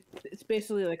it's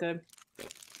basically like a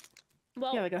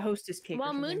like a Hostess cake.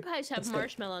 Well, moon pies have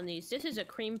marshmallow on these. This is a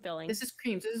cream filling. This is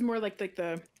cream. So this is more like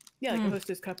a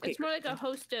Hostess cupcake. It's more like a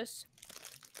Hostess.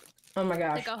 Oh my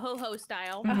gosh. Like a ho-ho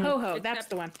style. A ho-ho, that's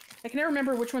the one. I can never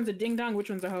remember which one's a ding-dong, which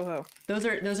one's a ho-ho. Those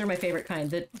are my favorite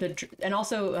kind. And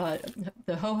also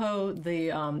the ho-ho,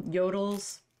 the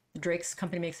yodels. Drake's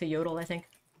company makes a yodel, I think.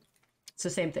 It's the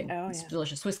same thing. Oh, it's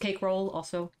delicious. Swiss cake roll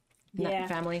also. In that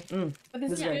family. But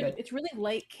this is very good. It's really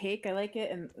light cake. I like it,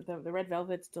 and the red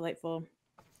velvet's delightful.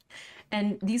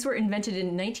 And these were invented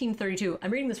in 1932.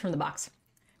 I'm reading this from the box.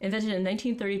 Invented in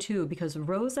 1932 because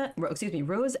Rose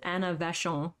Anna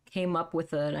Vachon came up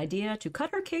with an idea to cut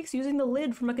her cakes using the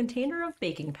lid from a container of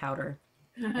baking powder.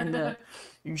 And the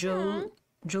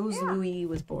Jos Louis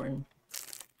was born.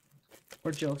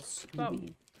 Or Jos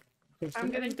Louis. I'm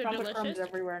getting chocolate crumbs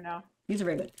everywhere now. These are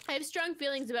very good. I have strong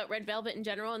feelings about red velvet in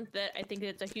general, and that I think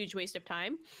it's a huge waste of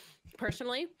time,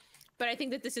 personally. But I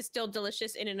think that this is still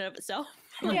delicious in and of itself.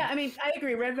 Yeah, I mean, I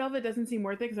agree. Red velvet doesn't seem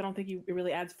worth it because I don't think it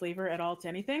really adds flavor at all to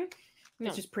anything.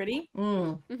 It's just pretty.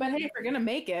 But hey, if we're gonna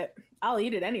make it, I'll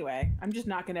eat it anyway. I'm just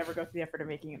not gonna ever go through the effort of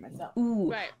making it myself.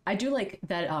 Ooh, right. I do like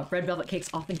that red velvet cakes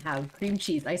often have cream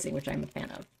cheese icing, which I'm a fan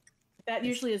of. That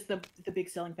usually is the big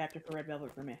selling factor for red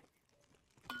velvet for me.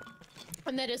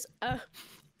 And that is an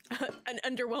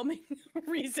underwhelming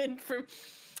reason for.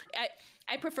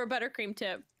 I prefer buttercream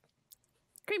to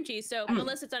cream cheese. So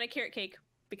unless it's on a carrot cake,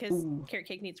 because carrot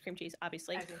cake needs cream cheese,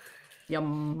 obviously.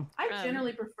 Yum. I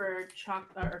generally prefer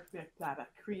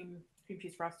cream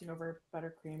cheese frosting over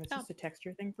buttercream. It's just a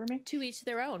texture thing for me. To each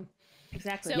their own.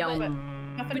 Exactly. So,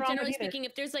 Yum. but generally speaking,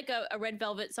 if there's like a red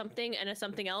velvet something and a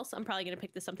something else, I'm probably gonna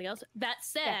pick the something else. That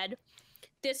said,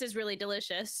 this is really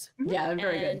delicious. Yeah,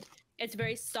 very good. It's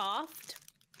very soft.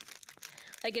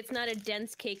 Like it's not a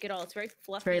dense cake at all. It's very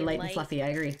fluffy. It's very light and fluffy. I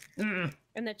agree.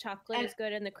 And the chocolate is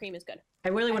good, and the cream is good. I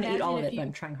really want to eat all of it, but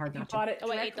I'm trying hard not to. Bought it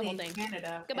I ate the whole thing.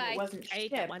 Canada. Goodbye. It wasn't I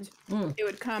ate that one. It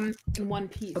would come in one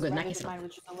piece. Oh, good. Mine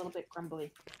was just a little bit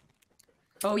crumbly.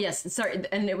 Oh yes, sorry,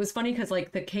 and it was funny because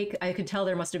like the cake, I could tell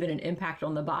there must have been an impact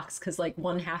on the box because like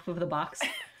one half of the box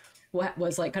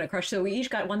was like kind of crushed. So we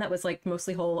each got one that was like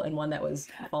mostly whole and one that was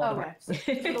falling apart. So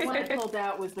the one I pulled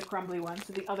out was the crumbly one.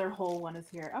 So the other whole one is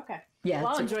here. Okay. Yeah,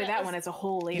 well, I'll enjoy that one as a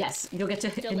whole later. Yes, you'll get to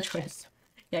enjoy it.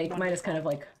 Yeah, mine is kind of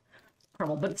like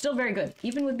crumbled, but still very good,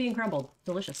 even with being crumbled.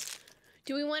 Delicious.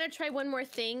 Do we want to try one more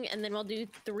thing, and then we'll do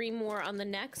 3 more on the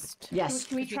next? Yes.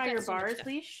 Can we try your bars,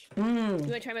 Leash? You want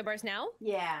to try my bars now?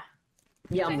 Yeah.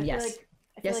 Yum, yes.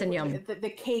 Yes, and yum. The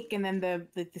cake and then the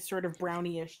sort of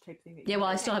brownie-ish type thing. Yeah, well,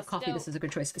 I still have coffee. So, this is a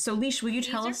good choice. So, Leash, will you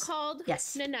tell us? These are called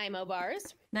Nanaimo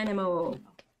bars. Nanaimo.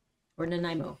 Or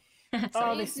Nanaimo.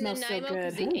 Oh, they smell so good.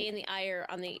 Because the A and the I are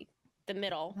on the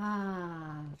middle.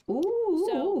 Ah. Ooh.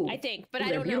 So, I think, but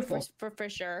I don't know for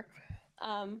sure.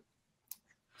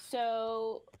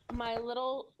 So my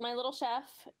little chef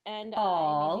and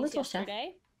I made these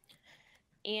yesterday.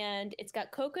 And it's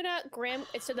got coconut graham.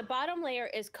 So the bottom layer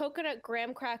is coconut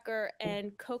graham cracker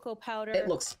and cocoa powder. It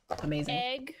looks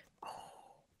amazing.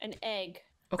 An egg.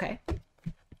 Okay.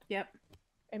 Yep.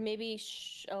 And maybe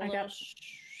I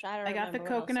got the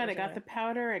coconut. I got the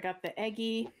powder. I got the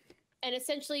eggy. And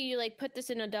essentially, you like put this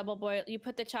in a double boil. You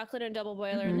put the chocolate in a double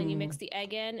boiler, and then you mix the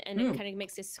egg in, and it kind of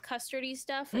makes this custardy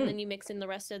stuff. And then you mix in the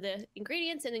rest of the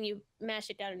ingredients, and then you mash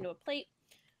it down into a plate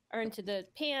or into the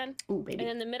pan. Ooh, baby. And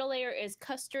then the middle layer is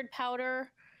custard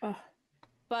powder,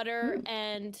 butter,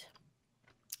 and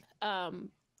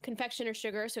confectioner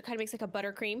sugar. So it kind of makes like a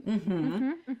buttercream.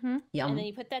 Yum. And then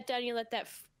you put that down. You let that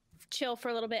chill for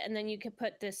a little bit, and then you can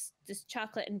put this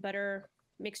chocolate and butter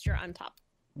mixture on top.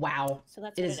 Wow. So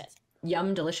that's what it is.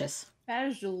 Yum, delicious. That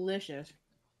is delicious.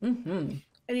 And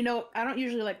you know, I don't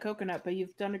usually like coconut, but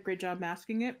you've done a great job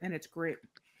masking it, and it's great.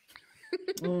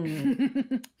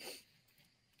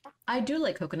 I do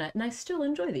like coconut, and I still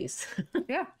enjoy these.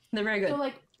 Yeah, they're very good. So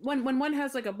like when one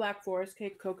has like a Black Forest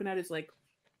cake, coconut is like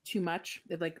too much.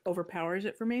 It like overpowers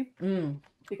it for me.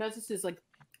 Because this is like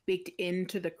baked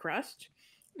into the crust.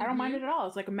 I don't mind it at all.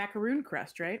 It's like a macaroon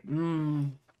crust, right?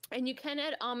 And you can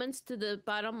add almonds to the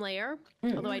bottom layer,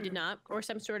 although I did not, or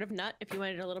some sort of nut if you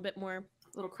wanted a little bit more, a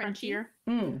little crunchier.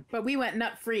 But we went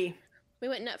nut free. We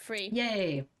went nut free.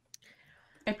 Yay!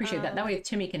 I appreciate that. That way,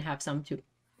 Timmy can have some too.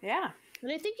 Yeah.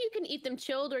 And I think you can eat them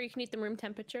chilled, or you can eat them room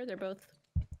temperature. They're both.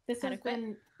 This has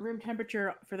been room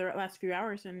temperature for the last few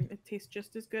hours, and it tastes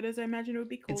just as good as I imagine it would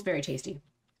be cold. It's very tasty.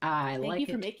 I like it. Thank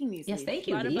you for making these. Yes, thank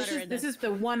you. This is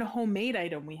the one homemade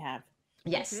item we have.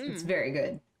 Yes, it's very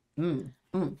good.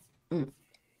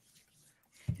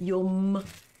 Yum.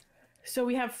 So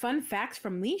we have fun facts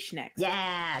from Leash next.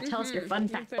 Yeah, tell us your fun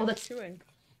fact. Oh, that's.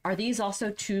 Are these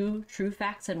also 2 true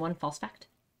facts and 1 false fact?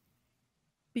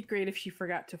 Be great if she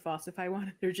forgot to falsify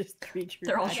one. They're just 3 true.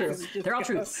 They're all true. They're all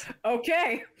truths.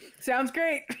 Okay, sounds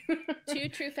great. 2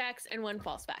 true facts and 1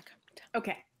 false fact.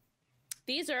 Okay.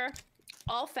 These are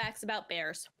all facts about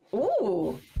bears.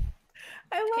 Ooh,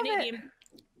 I love it.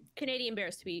 Canadian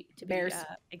bears to be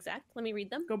exact. Let me read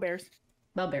them. Go Bears.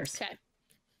 Well, bears. Okay.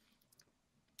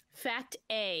 Fact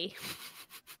A.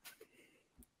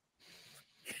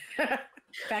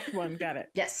 Fact 1, got it.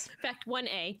 Yes. Fact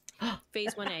 1A.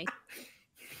 Phase 1A.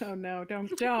 Oh no,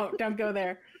 don't go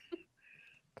there.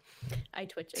 I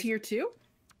twitch. Tier 2?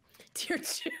 Tier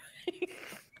 2.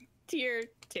 Tier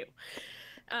 2.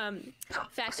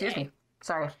 Fact Excuse A. me.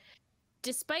 Sorry.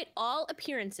 Despite all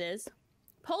appearances,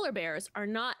 polar bears are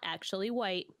not actually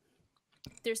white.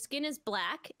 Their skin is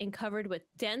black and covered with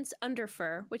dense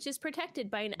underfur, which is protected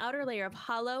by an outer layer of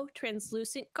hollow,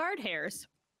 translucent guard hairs.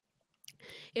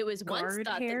 It was once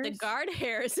thought that the guard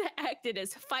hairs acted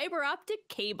as fiber optic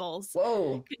cables,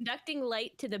 conducting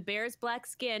light to the bear's black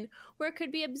skin where it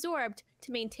could be absorbed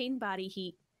to maintain body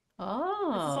heat.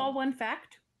 Oh. This is all 1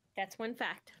 fact? That's 1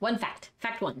 fact. 1 fact.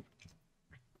 Fact 1.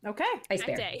 Okay. Ice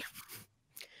Fact bear. A.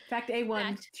 Fact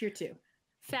A1, Tier 2.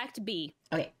 Fact B.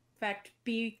 Okay. Fact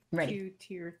B2, Ready.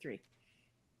 Tier 3.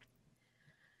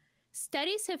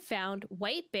 Studies have found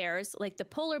white bears, like the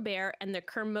polar bear and the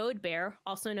Kermode bear,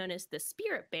 also known as the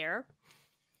spirit bear,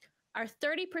 are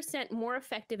 30% more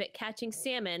effective at catching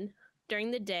salmon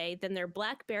during the day than their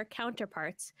black bear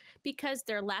counterparts because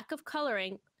their lack of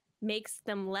coloring makes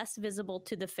them less visible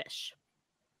to the fish.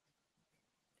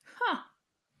 Huh.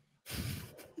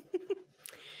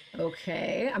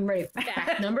 Okay, I'm ready.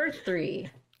 Fact number 3.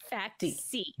 Fact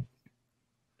C.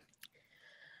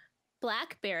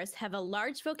 Black bears have a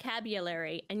large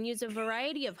vocabulary and use a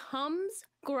variety of hums,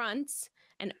 grunts,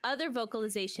 and other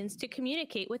vocalizations to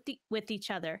communicate with each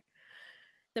other.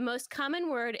 The most common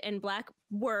word in black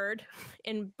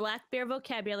bear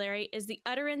vocabulary is the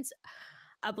utterance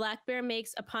a black bear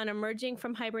makes upon emerging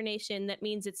from hibernation that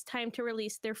means it's time to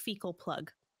release their fecal plug.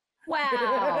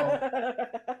 Wow.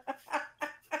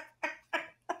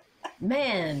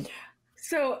 Man.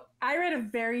 So I read a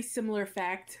very similar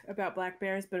fact about black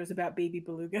bears, but it was about baby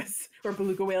belugas or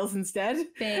beluga whales instead.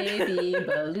 Baby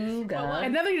beluga.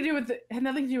 Had nothing to do with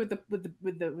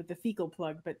the fecal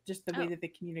plug, but just the way that they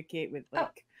communicate with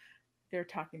they're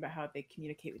talking about how they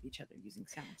communicate with each other using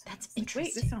sounds. That's interesting.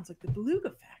 Wait, this sounds like the beluga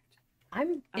fact.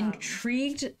 I'm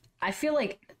intrigued. I feel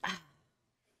like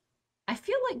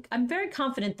I'm very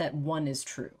confident that one is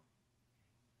true.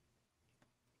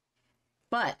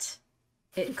 But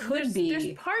it could be.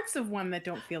 There's parts of one that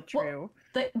don't feel true.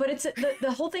 But it's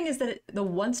the whole thing is that the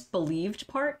once believed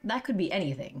part, that could be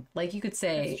anything. Like you could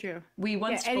say, that's true. We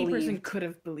once any believed. person could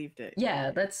have believed it.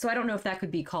 Yeah, so I don't know if that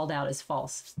could be called out as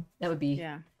false. That would be.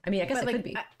 Yeah. I mean, I guess it could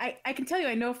be. I can tell you,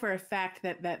 I know for a fact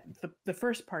that the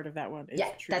first part of that one is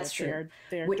true. That's true.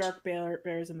 They are dark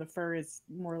bears, and the fur is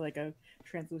more like a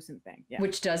translucent thing. Yeah.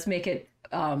 Which does make it,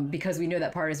 because we know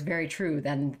that part is very true,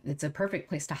 then it's a perfect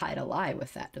place to hide a lie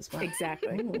with that as well.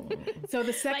 Exactly. So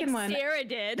the second one. Sarah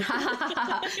did.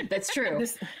 That's true.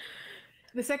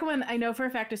 The second one I know for a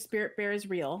fact is spirit bear is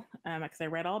real, because I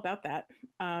read all about that.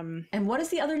 And what is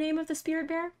the other name of the spirit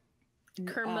bear?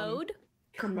 Kermode.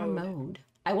 Kermode.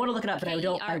 I want to look it up, but I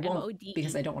won't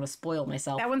because I don't want to spoil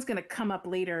myself. That one's going to come up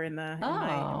later in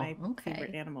my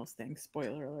favorite animals thing.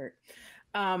 Spoiler alert.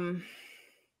 I've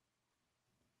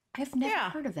never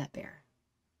heard of that bear.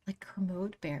 Like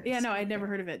Kermode bears. Yeah, no, I'd never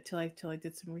heard of it till I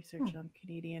did some research on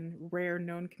rare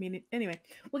known community. Anyway,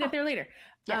 we'll get there later.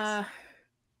 Yes.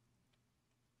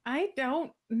 I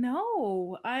don't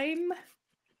know. I'm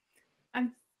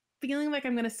feeling like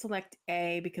I'm going to select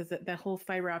A because that whole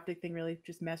fiber optic thing really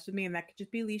just messed with me, and that could just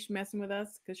be Leash messing with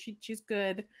us because she's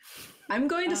good. I'm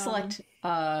going to select.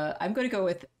 I'm going to go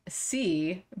with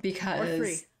C because or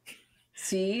 3.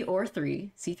 C or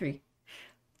 3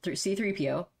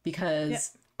 C3PO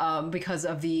because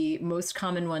of the most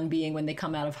common one being when they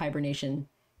come out of hibernation,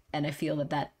 and I feel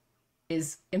that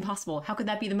is impossible. How could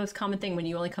that be the most common thing when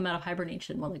you only come out of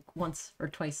hibernation once or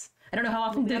twice? I don't know how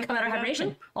often they come out of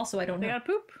hibernation. Also, I don't know. They gotta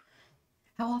poop.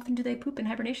 How often do they poop in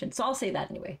hibernation? So I'll say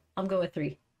that anyway. I'll go with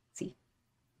 3. C.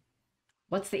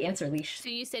 What's the answer, Leash? So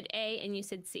you said A and you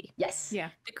said C. Yes. Yeah.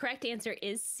 The correct answer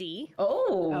is C.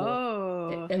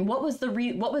 Oh. And what was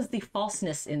the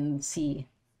falseness in C?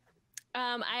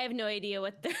 I have no idea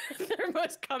what their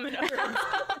most common are.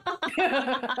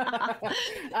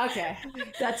 Okay.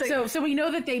 So we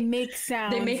know that they make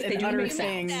sounds. They do utter make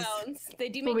things. Sounds. They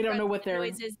do make but we don't know what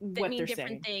noises that mean saying.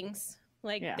 different things.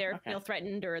 Like feel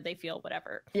threatened or they feel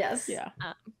whatever. Yes. Yeah.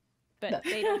 But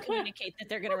they don't communicate that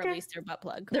they're going to release their butt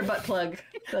plug. Their butt plug.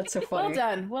 That's so funny.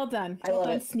 Well done. I love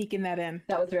it. Sneaking that in.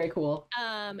 That was very cool.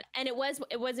 And it was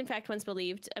in fact once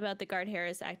believed about the guard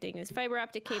hairs acting as fiber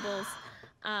optic cables.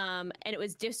 And it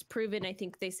was disproven, I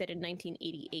think they said in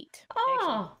 1988.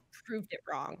 Oh. They proved it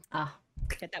wrong.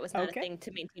 That was not a thing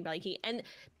to maintain body heat.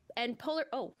 And polar.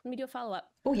 Oh, let me do a follow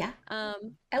up. Oh yeah. I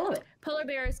love it. Polar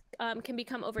bears can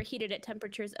become overheated at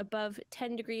temperatures above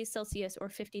 10 degrees Celsius or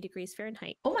 50 degrees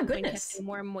Fahrenheit. Oh my goodness. In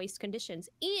warm, moist conditions,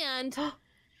 and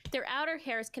their outer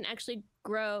hairs can actually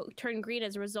turn green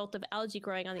as a result of algae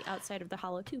growing on the outside of the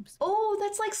hollow tubes. Oh,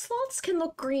 that's like sloths can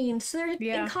look green, so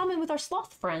they're in common with our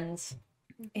sloth friends.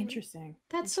 Interesting.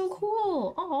 That's so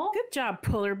cool. Oh, good job,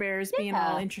 polar bears being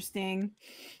all interesting.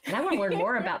 And I want to learn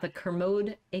more about the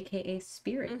Kermode, aka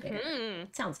spirit bear.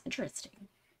 It sounds interesting.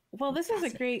 Well, this is a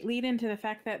great lead into the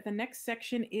fact that the next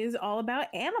section is all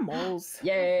about animals.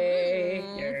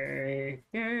 Yay!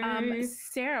 Yay!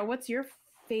 Sarah, what's your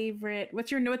favorite?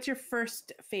 What's your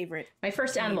first favorite? My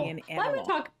first animal. Well, I'm going to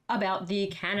talk about the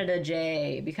Canada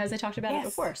jay because I talked about it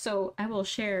before. So I will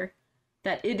share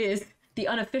that it is the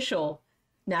unofficial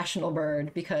national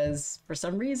bird because for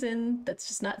some reason that's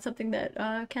just not something that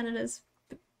Canada's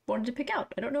wanted to pick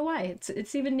out. I don't know why.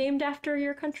 It's even named after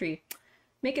your country.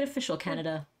 Make it official,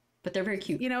 Canada. But they're very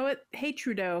cute. You know what? Hey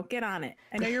Trudeau, get on it.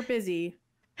 I know you're busy.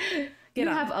 You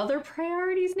have other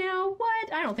priorities now?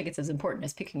 What? I don't think it's as important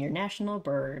as picking your national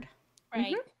bird.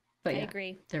 Right. But I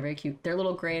agree. They're very cute. They're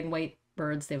little gray and white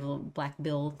birds. They have a little black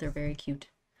bill. They're very cute.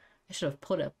 I should have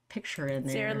put a picture in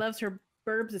there. Sarah loves her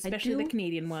birds, especially the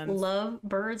Canadian ones. Love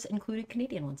birds, including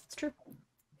Canadian ones. It's true.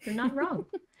 You're not wrong.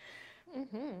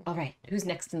 All right. Who's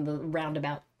next in the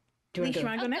roundabout? Do you want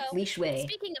to go next? Leash way.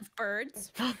 Speaking of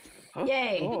birds.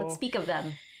 Yay. Let's speak of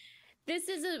them. This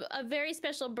is a very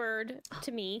special bird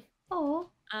to me. Oh.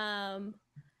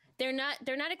 They're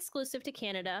not exclusive to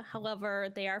Canada. However,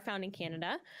 they are found in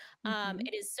Canada.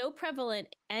 It is so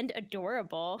prevalent and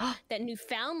adorable that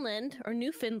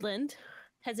Newfoundland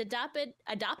has adopted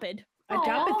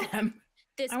them.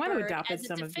 this I want to bird adopt as its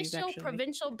some of these, official actually.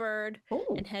 provincial bird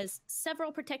and has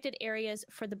several protected areas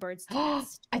for the birds to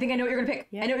nest. I think I know what you're gonna pick.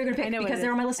 Yeah. I know what you're gonna pick because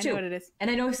they're on my list too. I know what it is. And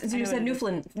I know since you said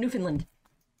Newfoundland.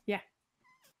 Yeah.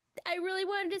 I really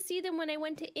wanted to see them when I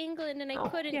went to England, and I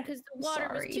couldn't because the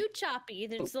water was too choppy.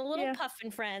 There's the little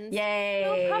puffin friends. Yay!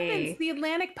 Little puffins, the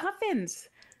Atlantic puffins.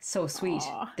 So sweet.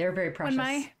 Aww. They're very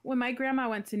precious. When my grandma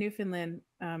went to Newfoundland,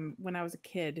 when I was a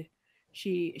kid,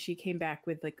 she came back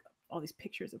with like all these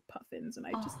pictures of puffins, and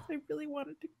I really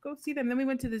wanted to go see them. Then we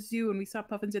went to the zoo and we saw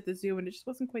puffins at the zoo, and it just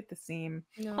wasn't quite the same.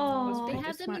 No, they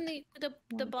have them in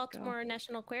the Baltimore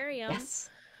National Aquarium. Yes.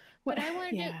 But I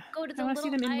wanted to go to the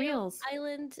little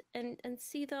island and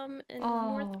see them in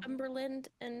Northumberland,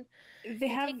 and they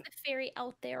take the ferry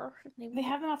out there. They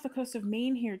have them off the coast of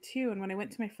Maine here too. And when I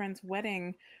went to my friend's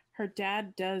wedding, her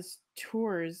dad does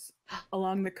tours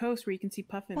along the coast where you can see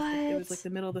puffins. It was like the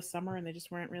middle of the summer, and they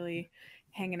just weren't really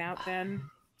hanging out then.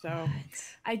 So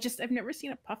I've never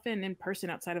seen a puffin in person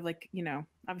outside of like,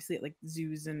 obviously at like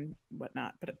zoos and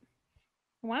whatnot. But I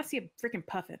want to see a freaking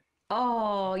puffin.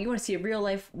 Oh, you want to see a real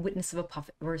life witness of a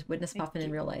puffin or witness puffin in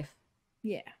real life?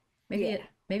 Yeah.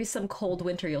 Maybe some cold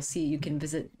winter you'll see. You can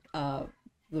visit the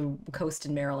coast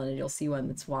in Maryland and you'll see one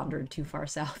that's wandered too far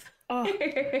south. Oh,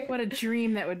 what a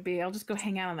dream that would be. I'll just go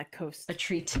hang out on the coast. A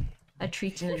treat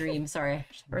in a dream. Sorry.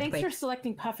 Thanks for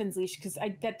selecting puffins, Leash, because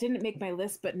that didn't make my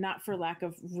list, but not for lack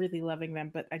of really loving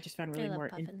them. But I just found really more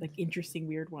interesting,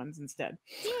 weird ones instead.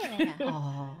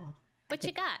 Yeah. What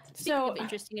you got? Speaking of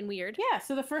interesting and weird. Yeah,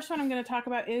 so the first one I'm going to talk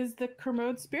about is the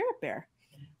Kermode spirit bear.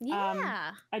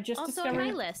 Yeah. I just also discovered on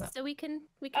my list, so we can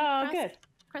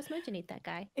cross-moginate that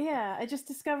guy. Yeah, I just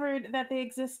discovered that they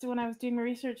exist when I was doing my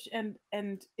research, and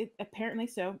it apparently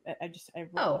so. I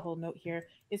wrote a whole note here.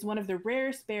 Is one of the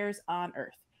rarest bears on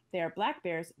Earth. They are black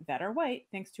bears that are white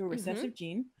thanks to a recessive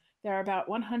gene. There are about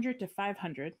 100 to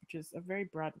 500, which is a very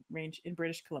broad range in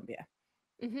British Columbia.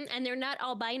 And they're not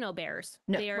albino bears.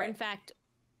 No. They are, in fact,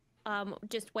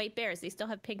 just white bears. They still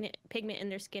have pigment in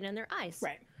their skin and their eyes.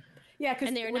 Right. Yeah,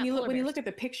 because when you look at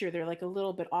the picture, they're like a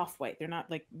little bit off-white. They're not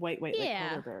like white like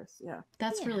polar bears. Yeah.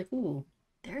 That's really cool.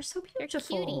 They're so beautiful.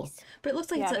 They're cuties. But it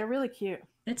looks like they're really cute.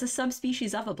 It's a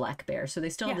subspecies of a black bear, so they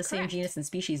still have the same genus and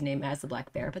species name as the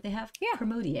black bear, but they have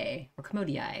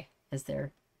Kermodii as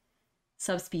their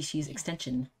subspecies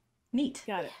extension. Neat.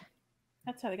 Got it.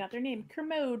 That's how they got their name,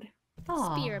 Kermode.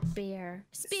 Spirit bear.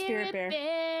 Spirit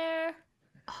bear.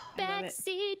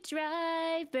 Backseat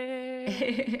driver.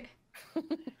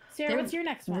 Sarah, what's your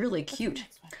next one? Really cute.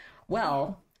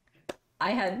 Well,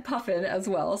 I had Puffin as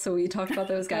well, so we talked about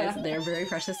those guys. They're very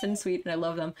precious and sweet, and I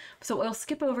love them. So I'll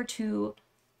skip over to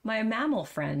my mammal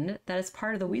friend that is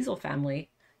part of the weasel family.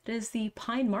 It is the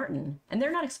pine marten, and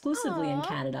they're not exclusively in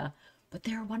Canada, but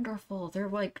they're wonderful. They're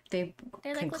like they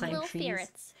can climb little trees.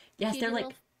 Ferrets. Yes, they're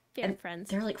like friends.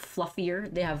 They're like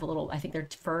fluffier. They have a little. I think their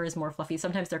fur is more fluffy.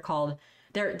 Sometimes they're called.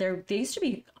 They used to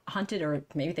be hunted, or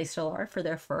maybe they still are, for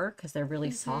their fur because they're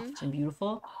really soft and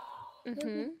beautiful.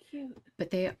 Really cute.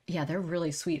 But they're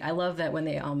really sweet. I love that when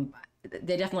they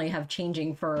definitely have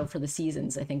changing fur for the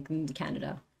seasons. I think in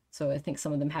Canada, so I think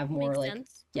some of them have more Makes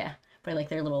sense. But I like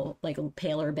their little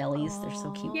paler bellies. They're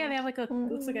so cute. Yeah, they have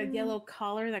looks like a yellow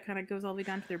collar that kind of goes all the way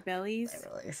down to their bellies.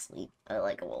 They're really sweet. I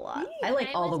like them a lot. I like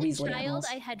all the weaselly animals.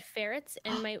 I had ferrets,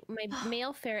 and my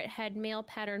male ferret had male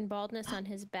pattern baldness on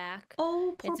his back.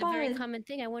 Oh, poor It's a very common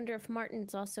thing. I wonder if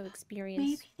martens also experience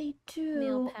maybe they do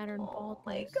male pattern baldness. Oh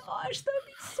my gosh, that'd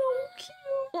be so cute.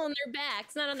 Well, on their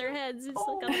backs, not on their heads. It's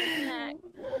like on their back.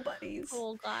 Little buddies.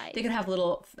 Cool guys. They could have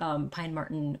little pine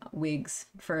marten wigs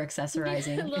for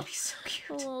accessorizing. It'd be so cute.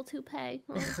 A little toupee.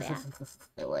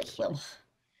 I like them.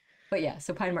 But yeah,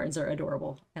 so pine martens are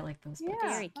adorable. I like those. Yeah.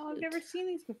 Very cute. I've never seen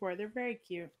these before. They're very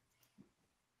cute.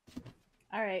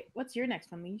 All right, what's your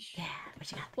next one, Leash? Yeah,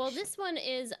 what you got? Well, this one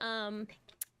is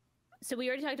so we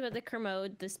already talked about the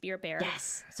Kermode, the spirit bear.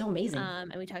 Yes, so amazing.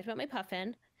 And we talked about my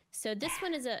puffin. So this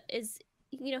one is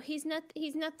he's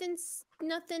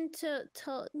nothing to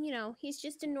he's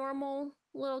just a normal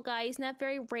little guy. He's not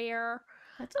very rare.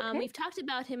 That's okay. We've talked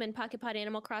about him in PocketPod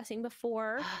Animal Crossing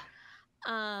before.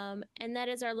 And that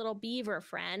is our little beaver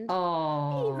friend.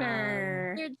 Oh,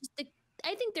 beaver.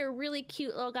 I think they're really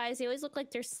cute little guys. They always look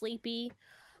like they're sleepy.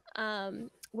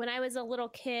 When I was a little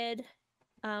kid,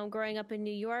 growing up in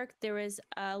New York, there was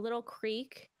a little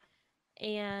creek,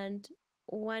 and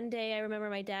one day I remember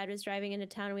my dad was driving into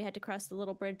town and we had to cross the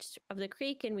little bridge of the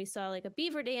creek, and we saw like a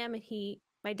beaver dam, and he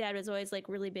my dad was always like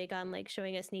really big on like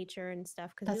showing us nature and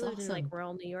stuff because we lived in like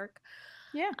rural New York.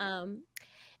 Yeah.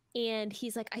 And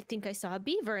he's like, I think I saw a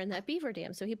beaver in that beaver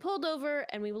dam. So he pulled over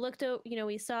and we looked out,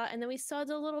 we saw, and then we saw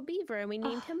the little beaver and we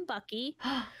named him Bucky.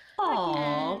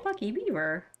 Oh, Bucky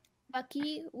Beaver.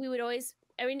 Bucky, we would always,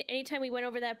 anytime we went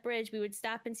over that bridge, we would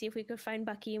stop and see if we could find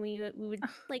Bucky, and we would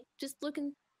like just look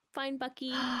and find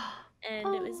Bucky.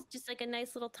 And it was just like a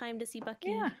nice little time to see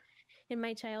Bucky in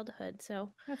my childhood. So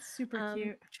that's super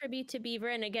cute. Tribute to beaver.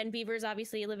 And again, beavers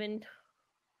obviously live in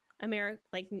America,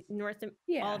 like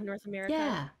all of North America.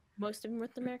 Yeah. Most of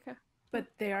North America. But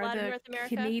they are the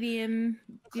Canadian,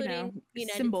 including the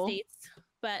United symbol. States.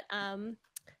 But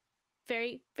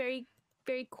very, very,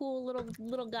 very cool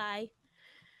little guy.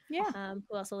 Yeah.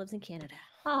 Who also lives in Canada.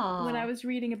 Aww. When I was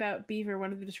reading about beaver,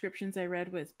 one of the descriptions I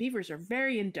read was beavers are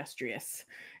very industrious,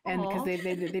 and because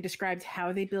they described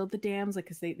how they build the dams, like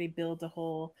because they build a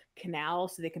whole canal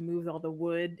so they can move all the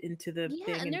wood into the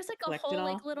thing. And there's like a whole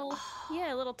like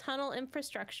little tunnel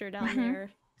infrastructure down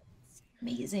there.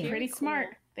 Amazing. Pretty smart.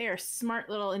 They are smart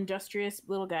little industrious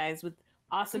little guys with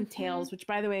awesome tails. Which,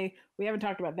 by the way, we haven't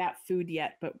talked about that food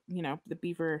yet, but the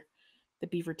beaver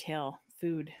tail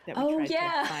food that we tried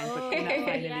to find, but could not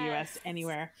find in the U.S.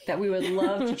 anywhere. That we would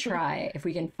love to try if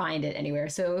we can find it anywhere.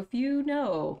 So if you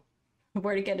know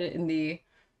where to get it in the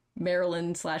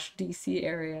Maryland/DC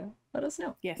area, let us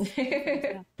know. Yes.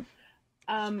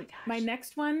 My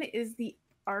next one is the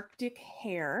Arctic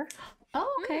hare.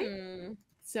 Oh, okay.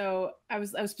 So I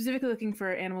was specifically looking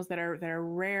for animals that are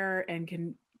rare and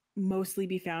can mostly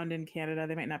be found in Canada.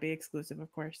 They might not be exclusive,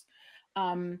 of course.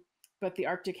 But the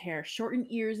Arctic hare, shortened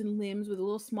ears and limbs with a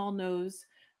little small nose.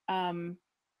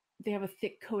 They have a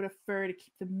thick coat of fur to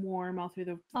keep them warm all through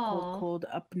the cold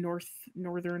up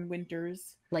northern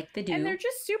winters. Like they do. And they're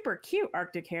just super cute,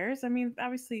 Arctic hares. I mean,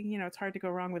 obviously, it's hard to go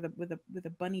wrong with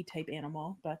a bunny type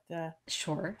animal, but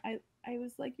sure. I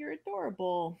was like, you're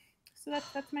adorable. So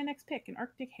that's my next pick, an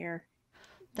Arctic hare.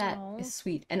 That is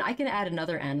sweet. And I can add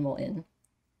another animal in.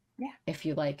 Yeah. If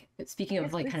you like. Speaking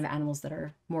of like kind of animals that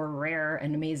are more rare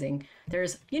and amazing,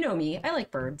 there's, me, I like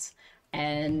birds.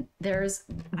 And there's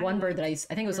one bird that I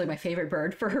think it was like my favorite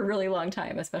bird for a really long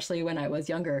time, especially when I was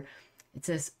younger.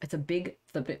 It's a big,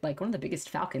 like one of the biggest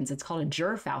falcons. It's called a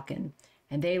gerfalcon.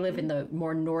 And they live in the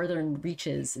more northern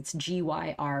reaches. It's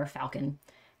GYR falcon.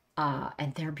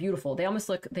 And they're beautiful. They almost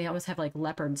have like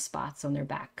leopard spots on their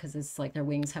back because it's like their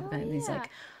wings have these like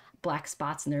black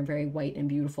spots and they're very white and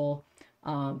beautiful.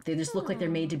 They just look like they're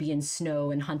made to be in snow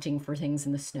and hunting for things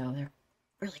in the snow. They're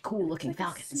really cool looking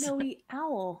falcons. A snowy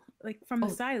owl. Like from the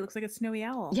side, it looks like a snowy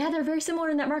owl. Yeah, they're very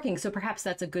similar in that marking. So perhaps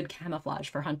that's a good camouflage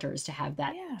for hunters to have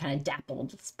that kind of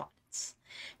dappled spots.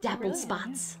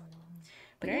 Spots.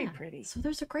 But very pretty. So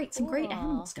those are some great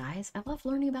animals, guys. I love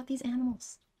learning about these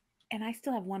animals. And I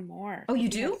still have one more. Oh, you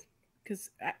do? Because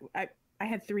I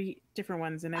had 3 different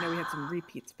ones, and I know we had some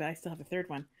repeats, but I still have a third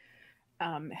one.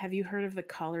 Have you heard of the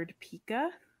collared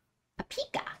pika? A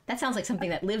pika? That sounds like something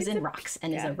that lives in rocks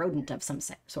and is a rodent of some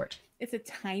sort. It's a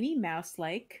tiny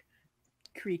mouse-like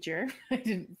creature. I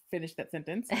didn't finish that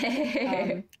sentence.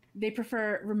 They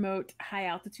prefer remote,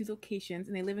 high-altitude locations,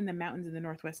 and they live in the mountains in the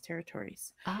Northwest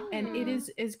Territories. Oh. And it is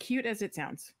as cute as it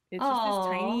sounds. It's just this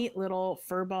tiny little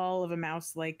fur ball of a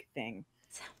mouse-like thing.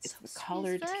 It's the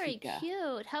collared pika. Very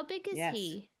cute. How big is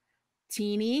he?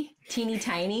 Teeny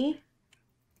tiny.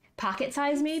 Pocket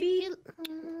size, maybe?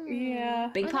 Yeah.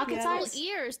 Big pocket size?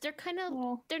 Ears. They're kind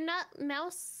of, they're not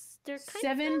mouse. They're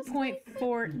kind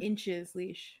 7.4 inches,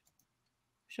 Leash.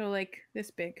 So like this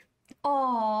big.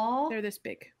 Aww. They're this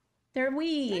big. They're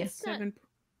wee.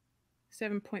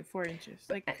 7.4 inches.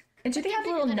 Like. And do they have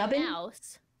little nubbin?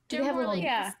 Do they have more like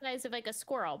the size of like a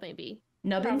squirrel, maybe?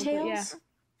 Nubbin tails? Yeah.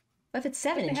 What if it's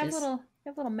 7 inches? They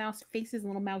have little mouse faces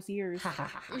and little mouse ears.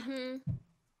 They're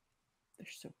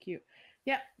so cute.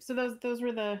 Yeah, so those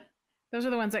were the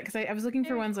ones that, because I was looking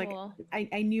for ones cool. Like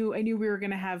I knew we were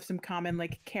gonna have some common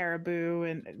like caribou,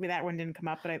 and that one didn't come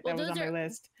up, but that was on my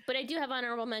list. But I do have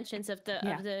honorable mentions of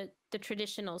the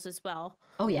traditionals as well.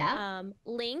 Oh yeah.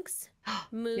 Lynx,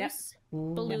 moose,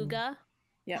 beluga,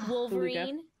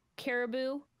 wolverine,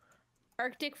 caribou,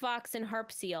 Arctic fox, and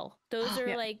harp seal. Those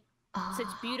are like such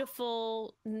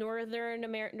beautiful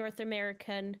North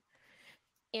American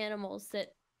animals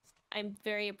that I'm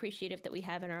very appreciative that we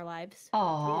have in our lives.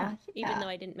 Even though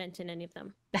I didn't mention any of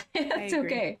them. That's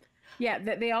okay. Yeah,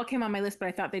 they all came on my list, but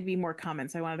I thought they'd be more common,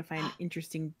 so I wanted to find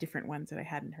interesting, different ones that I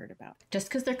hadn't heard about. Just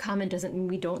because they're common doesn't mean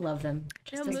we don't love them.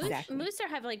 Moose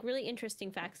have like really interesting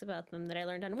facts about them that I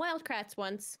learned on Wildcrats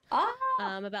once.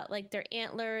 About like their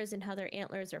antlers and how their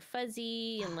antlers are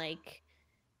fuzzy and like,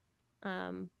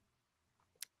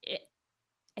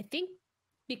 I think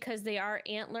because they are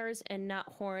antlers and not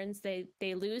horns, they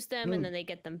lose them and then they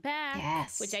get them back.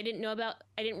 Yes. Which I didn't know about.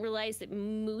 I didn't realize that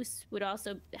moose would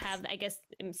also have, I guess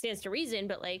it stands to reason,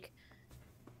 but like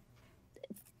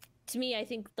to me, I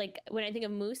think like when I think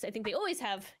of moose, I think they always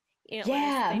have antlers.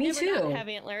 Yeah, they me never too. Not have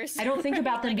antlers. I don't think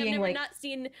about them being I've never like not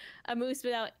seen a moose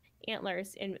without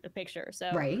antlers in a picture.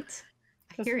 So right.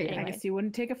 I hear you. I guess you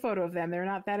wouldn't take a photo of them. They're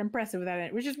not that impressive without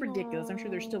it, which is ridiculous. I'm sure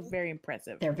they're still very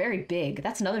impressive. They're very big.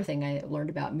 That's another thing I learned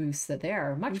about moose, that they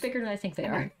are much bigger than I think they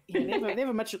are. Yeah,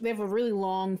 they have a really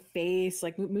long face.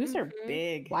 Like moose are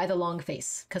big. Why the long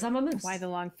face? Because I'm a moose. Why the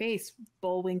long face?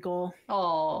 Bullwinkle.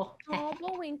 Oh,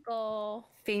 Bullwinkle.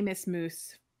 Famous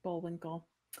moose. Bullwinkle.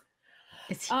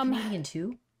 Is he Canadian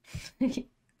too?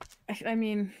 I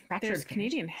mean, there's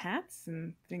Canadian hats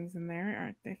and things in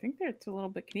there. I think it's a little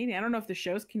bit Canadian. I don't know if the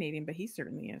show's Canadian, but he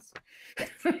certainly is.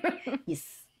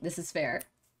 Yes, this is fair.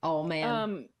 Oh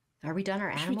man, are we done our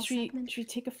animal segment? Should we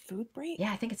take a food break?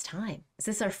 Yeah, I think it's time. Is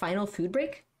this our final food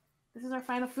break? This is our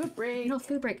final food break. Final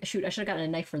food break. Shoot, I should have gotten a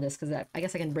knife for this because I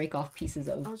guess I can break off pieces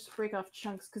of. I'll just break off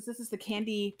chunks because this is the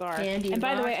candy bar. Candy and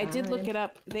by the way, I bar did look time. it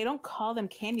up. They don't call them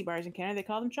candy bars in Canada. They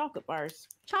call them chocolate bars.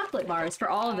 Chocolate bars for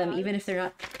all of them, even if they're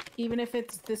not. Even if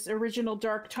it's this original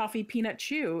dark toffee peanut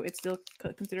chew, it's still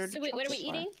considered. So wait, what are we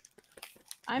eating?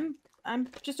 I'm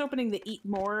just opening the Eat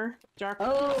More dark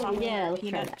toffee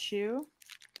peanut chew.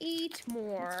 Eat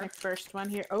more. That's my first one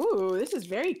here. Oh, this is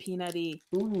very peanutty.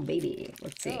 Ooh, baby.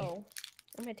 Let's see. Oh,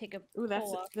 I'm gonna take a. Ooh,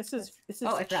 this is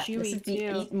Oh, I forgot. chewy This is the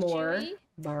too. Eat More Chewy?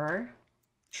 bar.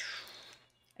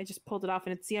 I just pulled it off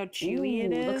and see how chewy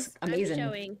it is. Looks amazing. I'm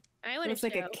showing. I want to Looks show.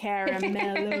 like a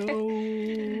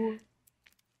caramello.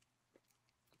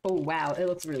 Oh wow, it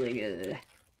looks really good.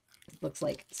 It looks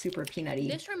like super peanutty.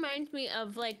 This reminds me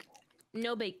of like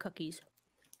no bake cookies.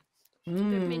 You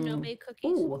ever made no bake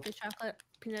cookies? Ooh. The chocolate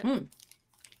peanut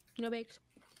no bakes.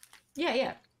 Yeah,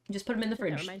 yeah. Just put them in the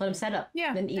fridge. Let them set up.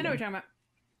 Yeah, then eat I know what them.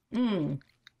 you're talking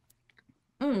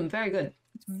about. Very good.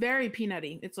 It's very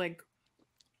peanutty. It's like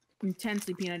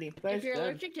intensely peanutty. But If you're good.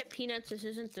 allergic to peanuts, this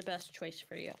isn't the best choice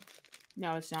for you.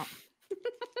 No, it's not.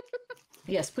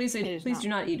 Yes, please is do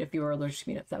not eat if you are allergic to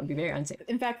peanuts. That would be very unsafe.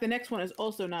 In fact, the next one is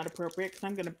also not appropriate because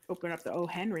I'm going to open up the O.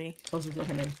 Henry.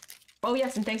 Oh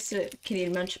yes, and thanks to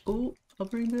Canadian Munch. Oh, I'll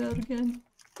bring that out again.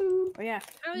 Ooh. Oh yeah,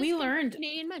 Oh, we it's learned.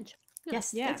 Canadian Munch.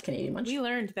 Yes, Yeah. thanks Canadian Munch. We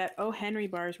learned that O. Henry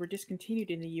bars were discontinued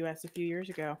in the U.S. a few years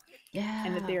ago, Yeah.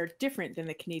 and that they are different than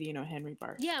the Canadian O. Henry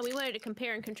bars. Yeah, we wanted to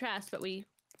compare and contrast, but we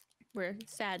were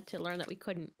sad to learn that we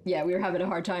couldn't. Yeah, we were having a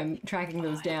hard time tracking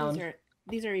those down.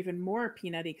 These are even more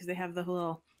peanutty because they have the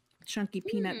little chunky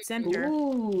peanut center.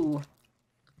 Ooh.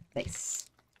 Nice.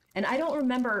 And I don't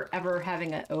remember ever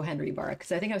having an O. Henry bar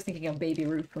because I think I was thinking of Baby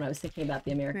Ruth when I was thinking about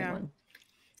the American one.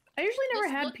 I usually never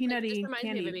had This peanutty reminds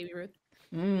candy. me of a Baby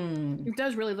Ruth. It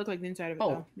does really look like the inside of it,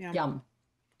 though. Yeah. Yum.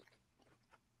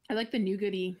 I like the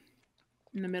nougaty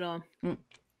in the middle.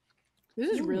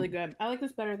 This is really good. I like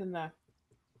this better than the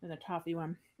toffee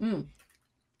one.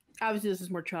 Obviously, this is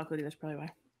more chocolatey. That's probably why.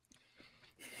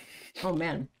 Oh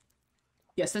man.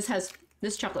 Yes,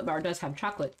 this chocolate bar does have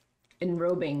chocolate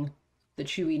enrobing the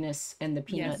chewiness and the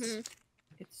peanuts. Yes.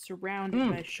 It's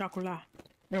surrounded by chocolat.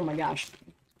 Oh my gosh.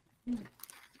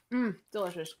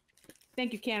 Delicious.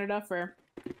 Thank you, Canada, for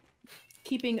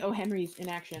keeping O. Henry's in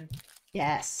action.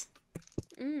 Yes.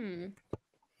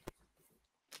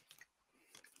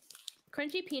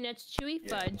 Crunchy peanuts, chewy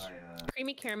fudge,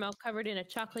 creamy caramel covered in a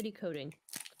chocolatey coating.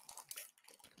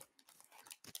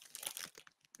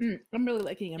 I'm really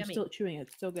liking it. I'm Yummy. still chewing it.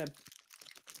 It's so good.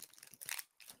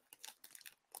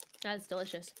 That's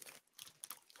delicious.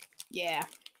 Yeah.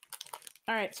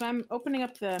 All right, so I'm opening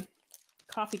up the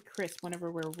coffee crisp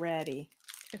whenever we're ready.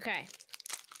 Okay.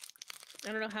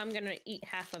 I don't know how I'm gonna eat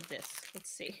half of this.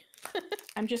 Let's see.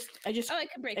 I just Oh, I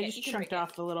could break it. I just You can chunked break it.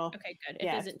 off a little. Okay, good.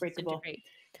 Yeah, It it's doesn't breakable. disintegrate.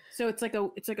 So it's like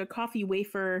a coffee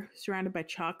wafer surrounded by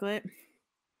chocolate.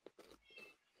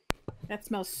 That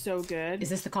smells so good. Is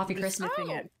this the coffee I'm just crisp?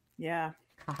 sniffing it. Yeah.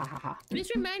 Ha ha ha ha. These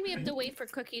remind me of the wafer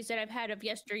cookies that I've had of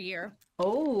yesteryear,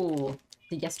 Oh,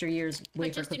 the yesteryear's but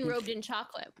wafer just cookies. enrobed in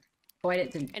chocolate Oh, I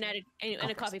didn't. and added and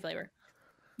a coffee flavor.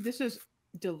 This is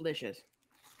delicious.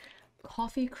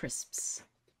 Coffee crisps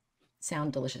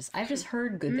sound delicious. I've just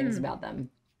heard good things about them,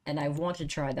 and I've wanted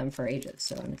to try them for ages,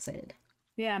 so I'm excited.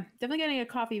 Yeah, definitely getting a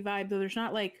coffee vibe, though there's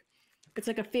not like, it's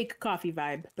like a fake coffee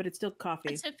vibe, but it's still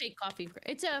coffee. It's a fake coffee.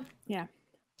 It's a Yeah.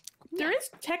 There is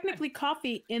technically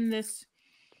coffee in this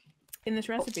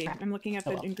recipe. crap. I'm looking at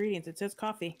the ingredients. It says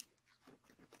coffee.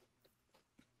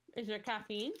 Is there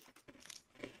caffeine?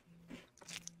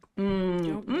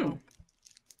 Don't know.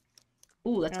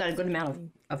 Ooh, that's got a good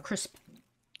amount of crisp.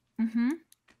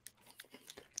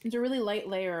 It's a really light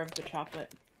layer of the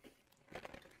chocolate.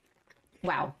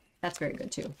 Wow, that's very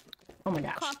good too. Oh my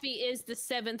gosh. Coffee is the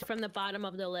 7th from the bottom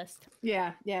of the list.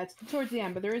 Yeah, it's towards the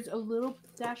end, but there is a little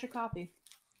dash of coffee.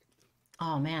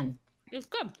 Oh man. It's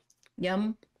good.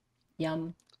 Yum,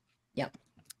 yum, yum.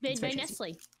 Made by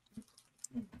Nestle.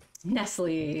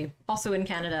 Nestle, also in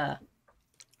Canada.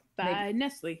 By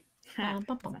Nestle. That's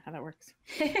not how that works.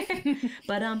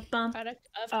 Product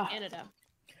of Canada.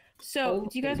 So,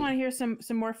 do you guys want to hear some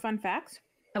more fun facts?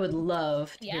 I would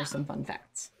love to hear some fun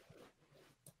facts.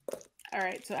 All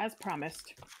right, so as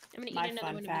promised, I'm gonna my eat another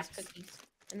fun one facts of these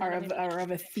cookies. are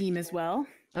of a theme as well.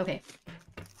 Okay.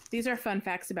 These are fun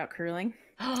facts about curling.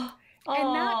 And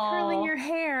not curling your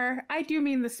hair. I do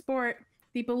mean the sport,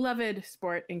 the beloved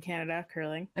sport in Canada,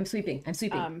 curling. I'm sweeping.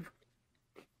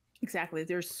 Exactly.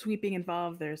 There's sweeping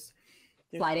involved. There's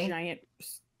sliding. Giant,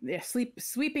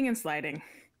 sweeping and sliding,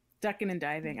 ducking and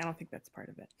diving. I don't think that's part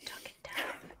of it.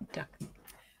 Duck.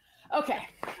 Okay.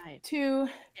 Two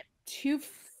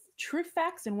true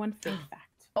facts and one fake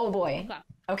fact. Oh boy.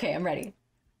 Okay, I'm ready.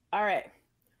 All right.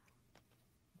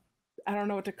 I don't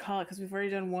know what to call it because we've already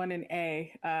done one in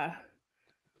A.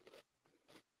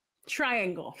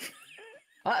 Triangle.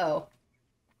 Uh-oh.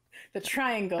 The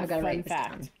triangle fun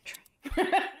fact.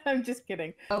 I'm just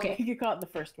kidding. Okay. You could call it the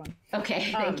first one.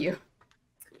 Okay, thank you.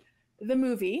 The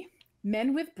movie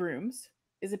Men with Brooms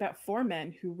is about 4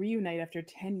 men who reunite after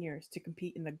 10 years to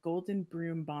compete in the Golden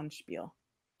Broom Bonspiel.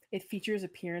 It features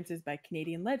appearances by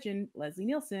Canadian legend Leslie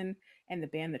Nielsen and the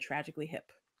band The Tragically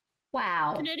Hip.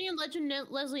 Wow. Canadian legend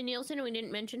Leslie Nielsen, and we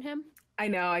didn't mention him? I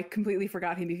know, I completely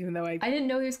forgot him, even though I didn't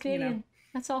know he was Canadian.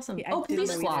 That's awesome. Yeah,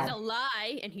 Police Squad. It's a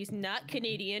lie, and he's not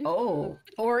Canadian. Oh.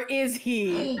 Or is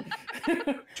he?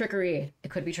 Trickery. It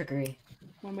could be trickery.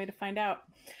 One way to find out.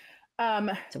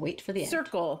 So wait for the end.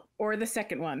 Circle, or the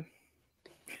second one.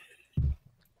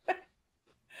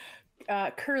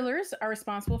 Curlers are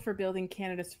responsible for building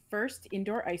Canada's first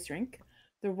indoor ice rink.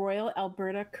 The Royal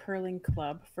Alberta Curling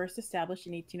Club, first established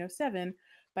in 1807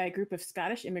 by a group of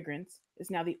Scottish immigrants,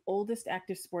 is now the oldest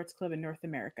active sports club in North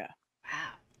America.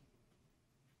 Wow.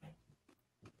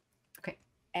 Okay.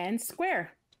 And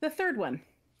Square, the third one.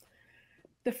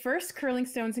 The first curling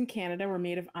stones in Canada were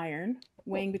made of iron,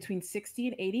 weighing between 60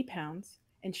 and 80 pounds,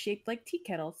 and shaped like tea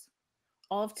kettles.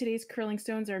 All of today's curling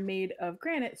stones are made of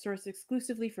granite sourced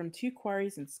exclusively from 2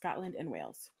 quarries in Scotland and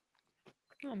Wales.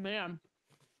 Oh, man.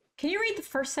 Can you read the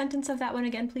first sentence of that one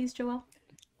again, please, Joelle?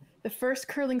 The first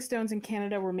curling stones in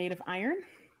Canada were made of iron.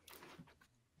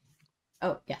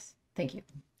 Oh, yes. Thank you.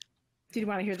 Did you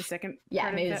want to hear the second Yeah,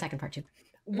 part? Maybe the second part too.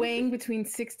 Weighing between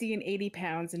 60 and 80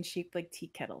 pounds and shaped like tea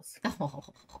kettles.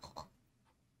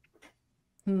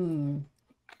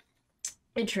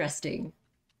 Interesting.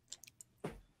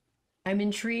 I'm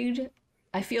intrigued.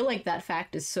 I feel like that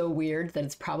fact is so weird that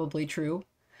it's probably true,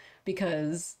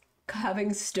 because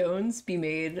having stones be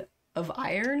made of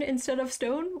iron instead of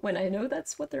stone, when I know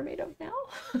that's what they're made of now.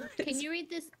 Can you read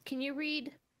this? Can you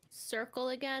read circle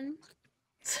again?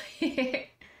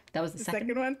 That was the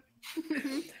second one.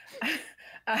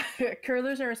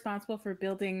 Curlers are responsible for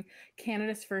building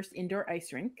Canada's first indoor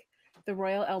ice rink. The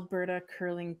Royal Alberta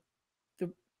Curling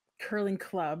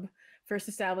Club, first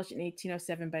established in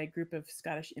 1807 by a group of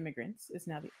Scottish immigrants, is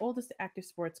now the oldest active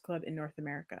sports club in North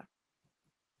America.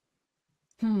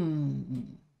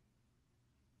 Curling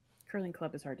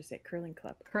club is hard to say. Curling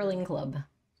club. Curling club.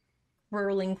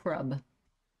 Whirling club.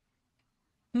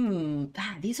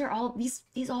 These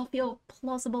all feel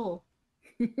plausible.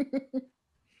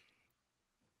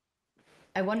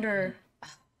 I wonder.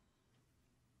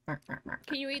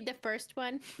 Can you read the first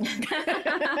one?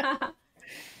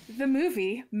 The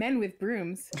movie Men with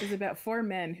Brooms is about 4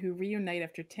 men who reunite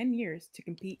after 10 years to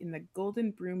compete in the Golden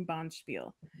Broom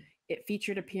Bonspiel. It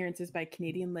featured appearances by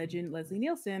Canadian legend Leslie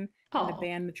Nielsen and the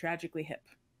band The Tragically Hip.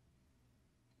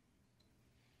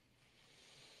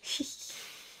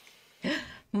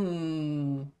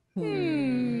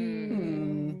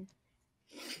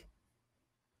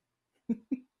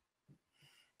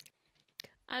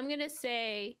 I'm going to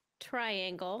say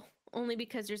triangle, only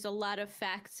because there's a lot of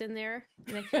facts in there,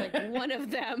 and I feel like one of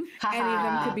them, any of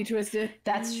them could be twisted.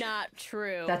 That's not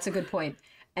true. That's a good point.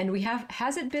 And we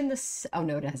has it been this? Oh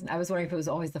no, it hasn't. I was wondering if it was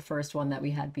always the first one that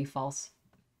we had be false.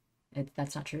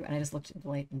 That's not true. And I just looked at the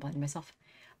light and blinded myself.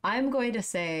 I'm going to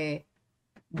say,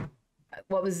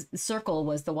 what was circle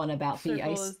was the one about the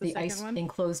ice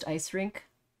enclosed ice rink.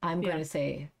 I'm going to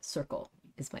say circle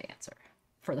is my answer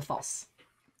for the false.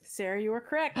 Sarah, you were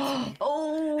correct.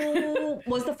 Oh,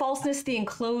 was the falseness the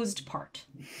enclosed part?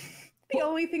 The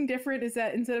only thing different is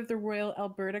that instead of the Royal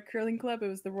Alberta Curling Club, it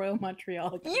was the Royal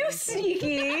Montreal. You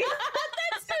sneaky!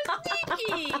 That's so sneaky!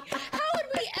 cookie. How would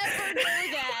we ever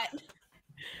know that?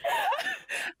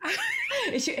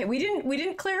 We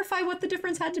didn't clarify what the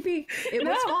difference had to be. It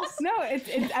was false. No,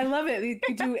 it's I love it. You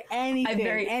could do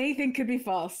anything. Anything could be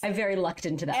false. I very lucked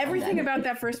into that. Everything about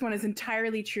that first one is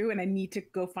entirely true, and I need to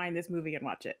go find this movie and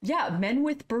watch it. Yeah, Men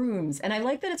with Brooms, and I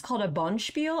like that it's called a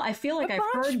Bonspiel. I feel like I've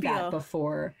heard that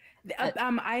before.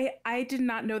 I did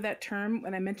not know that term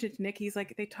when I mentioned it to Nick. He's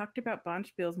like, they talked about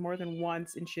Bonspiels more than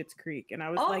once in Schitt's Creek, and I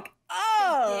was like,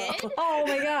 oh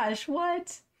my gosh,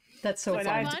 what? That's so fun.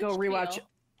 I have to go rewatch.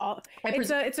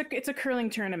 It's a curling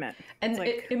tournament, and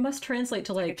it must translate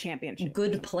to like a championship,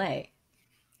 good play.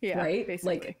 Yeah, right.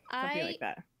 Basically, something like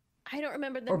that. I don't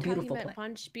remember them talking about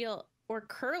Bonspiel or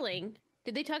curling.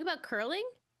 Did they talk about curling?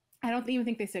 I don't even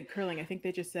think they said curling. I think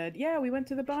they just said, "Yeah, we went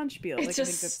to the Bonspiel." It's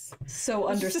just so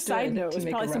understood. Just a side note. It was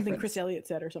probably something Chris Elliott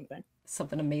said or something.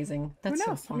 Something amazing. That's Who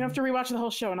knows? so fun. I'm gonna have to rewatch the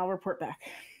whole show and I'll report back.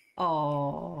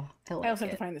 Oh, I also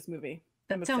have to find this movie.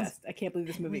 I'm obsessed. I can't believe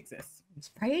this movie exists.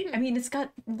 Right? I mean, it's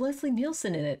got Leslie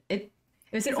Nielsen in it.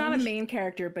 He's not a main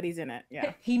character, but he's in it.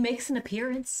 Yeah. He makes an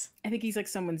appearance. I think he's like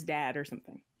someone's dad or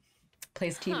something.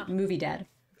 Plays movie dad.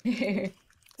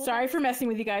 Sorry for messing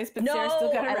with you guys, but Sarah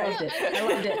still got it right. I loved it. I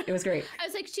loved it. It was great. I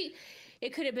was like,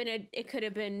 it could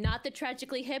have been not the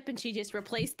Tragically Hip, and she just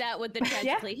replaced that with the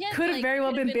Tragically Hip. Could have very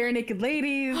well been Bare Naked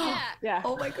Ladies. Yeah.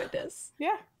 Oh my goodness.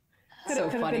 Yeah. Could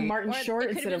have been Martin Short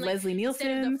instead of Leslie Nielsen.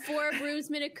 Instead of the 4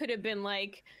 groomsmen, it could have been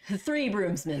like the 3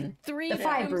 groomsmen. The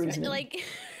 5 groomsmen. Like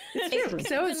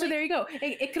so there you go.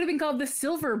 It could have been called the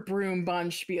Silver Broom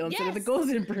Bonspiel instead of the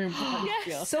Golden Broom Bonspiel.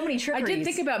 Yes. So many trickeries. I did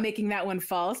think about making that one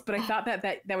false, but I thought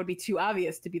that would be too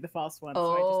obvious to be the false one,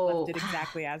 so I just left it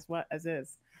exactly as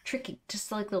is. Tricky,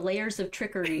 just like the layers of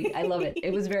trickery. I love it.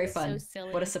 It was very fun. So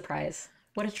silly. What a surprise.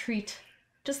 What a treat.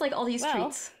 Just like all these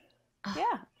treats.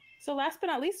 Yeah. So last but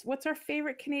not least, what's our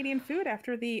favorite Canadian food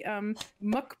after the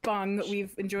mukbang that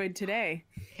we've enjoyed today?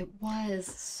 It was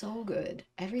so good.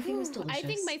 Everything was delicious. I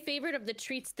think my favorite of the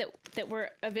treats that were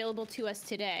available to us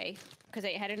today, because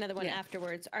I had another one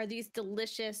afterwards, are these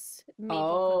delicious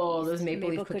maple cookies. Those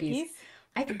maple cookies.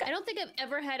 I don't think I've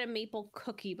ever had a maple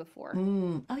cookie before.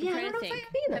 Oh yeah, I don't know if I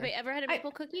have either. Have I ever had a maple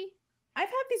cookie? I've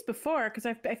had these before because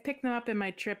I've picked them up in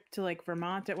my trip to like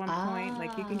Vermont at one point.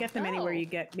 Like you can get them anywhere you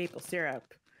get maple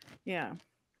syrup. Yeah.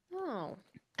 Oh.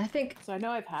 I think so. I know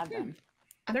I've had them.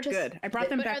 They're good. I brought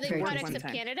them back to work one time. Are they products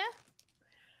of Canada?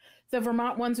 The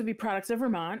Vermont ones would be products of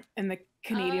Vermont, and the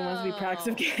Canadian ones would be products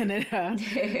of Canada.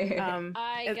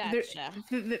 I gotcha.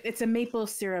 It's a maple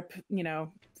syrup,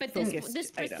 But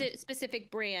this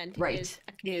specific brand is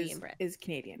a Canadian brand. Is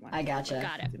Canadian one. I gotcha.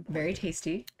 Got it. Very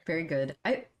tasty. Very good.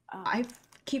 I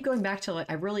keep going back to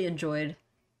I really enjoyed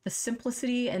the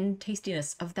simplicity and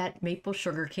tastiness of that maple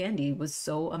sugar candy was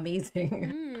so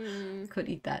amazing. Could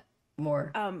eat that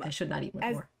more. I should not eat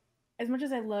more. As much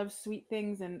as I love sweet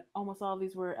things, and almost all of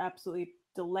these were absolutely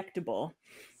delectable,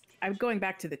 I'm going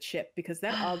back to the chip because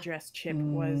that all-dressed chip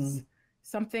was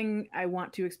something I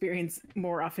want to experience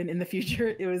more often in the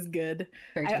future. It was good.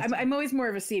 I'm always more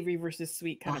of a savory versus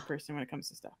sweet kind of person when it comes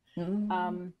to stuff.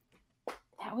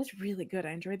 That was really good. I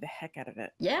enjoyed the heck out of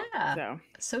it. Yeah.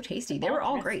 So tasty. They were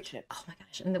all great. Chips. Oh my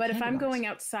gosh. But if I'm going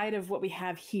outside of what we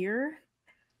have here,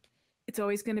 it's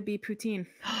always going to be poutine.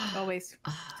 Always.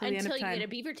 Until you get a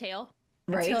beaver tail.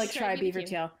 Right. Until I try beaver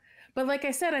tail. But like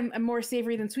I said, I'm more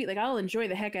savory than sweet. Like I'll enjoy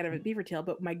the heck out of a beaver tail,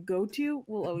 but my go-to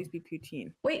will always be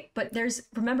poutine. Wait, but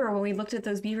remember when we looked at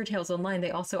those beaver tails online,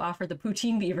 they also offer the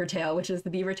poutine beaver tail, which is the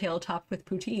beaver tail topped with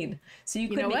poutine. So you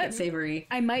could make it savory.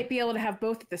 I might be able to have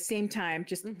both at the same time,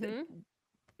 just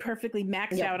perfectly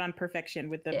maxed out on perfection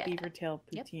with the beaver tail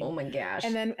poutine. Yep. Oh my gosh.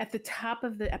 And then at the top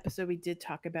of the episode, we did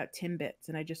talk about Timbits,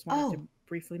 and I just wanted to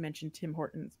briefly mention Tim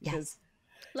Hortons because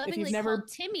lovingly called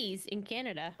Timmy's in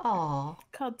Canada. Oh,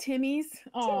 called Timmy's.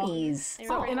 Timmy's.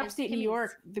 So in upstate New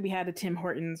York, we had a Tim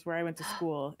Hortons where I went to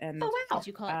school. And did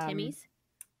you call it Timmy's?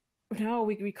 No,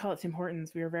 we call it Tim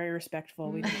Hortons. We were very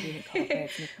respectful. We didn't call it by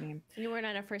its nickname. You weren't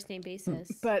on a first name basis.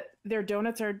 But their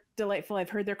donuts are delightful. I've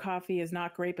heard their coffee is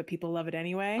not great, but people love it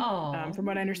anyway. From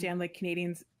what I understand, like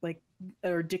Canadians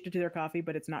are addicted to their coffee,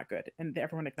 but it's not good, and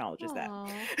everyone acknowledges that.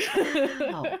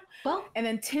 Well, and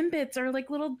then Timbits are like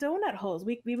little donut holes.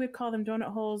 We would call them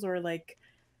donut holes, or like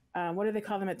what do they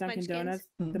call them at Dunkin' Donuts?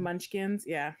 The Munchkins.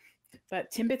 Yeah.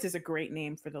 But Timbits is a great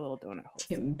name for the little donut holes.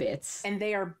 Timbits. And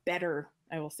they are better,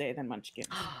 I will say, than Munchkins.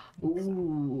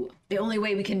 Ooh. The only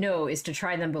way we can know is to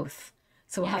try them both.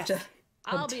 So we'll have to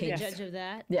I'll be the judge of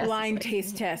that. Yes, blind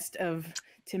taste test of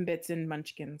Timbits and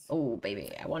Munchkins. Oh, baby.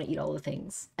 I want to eat all the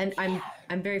things. And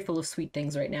I'm very full of sweet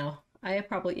things right now. I have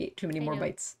probably ate too many more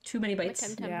bites. Too many bites.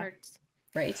 My tum hurts.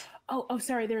 Right. Oh,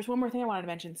 sorry. There's one more thing I wanted to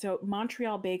mention. So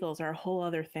Montreal bagels are a whole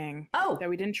other thing that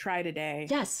we didn't try today.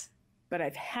 Yes. But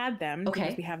I've had them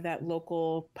because we have that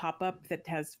local pop-up that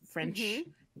has French stuff.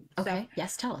 Okay.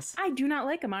 Yes, tell us. I do not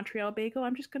like a Montreal bagel.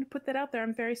 I'm just going to put that out there.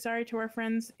 I'm very sorry to our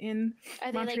friends in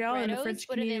Montreal and the French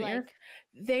Canadian area.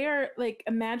 They are like,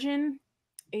 imagine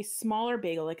a smaller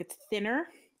bagel, like it's thinner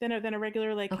than a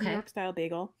regular like New York style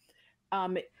bagel.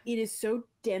 It is so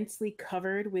densely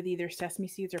covered with either sesame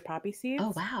seeds or poppy seeds.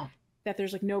 Oh wow! That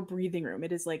there's like no breathing room.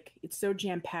 It is like it's so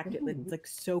jam packed. It's like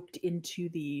soaked into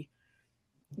the,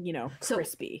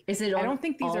 crispy. Is it? I don't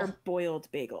think these are boiled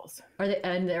bagels. Are they?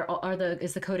 And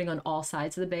is the coating on all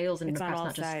sides of the bagels and it's perhaps on all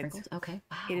not just sides. sprinkled? Okay,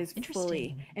 wow, it is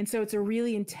fully, and so it's a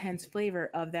really intense flavor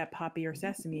of that poppy or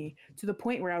sesame to the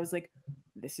point where I was like,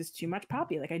 this is too much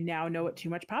poppy. Like I now know what too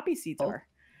much poppy seeds are.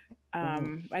 I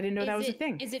didn't know that was a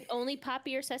thing. Is it only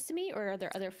poppy or sesame, or are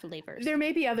there other flavors? There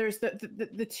may be others.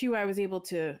 The two I was able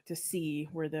to see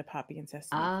were the poppy and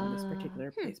sesame from this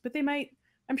particular place, but they might.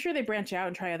 I'm sure they branch out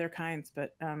and try other kinds,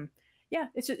 but yeah,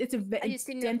 it's a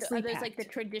densely are those packed. like the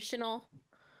traditional?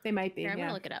 They might be. Here, I'm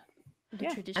gonna look it up.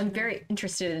 I'm very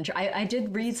interested in. I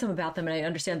did read some about them, and I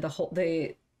understand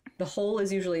the hole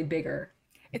is usually bigger.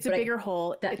 It's a bigger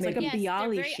hole. It's like a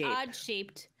bialy shape. Odd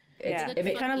shaped. Yeah,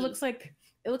 it kind of looks like.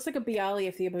 It looks like a bialy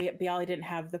if the bialy didn't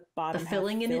have the bottom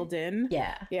filling filled in.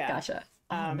 Yeah. Gotcha.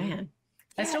 Oh man,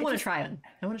 I still want to try it.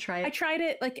 I want to try it. I tried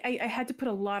it. Like I had to put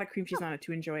a lot of cream cheese on it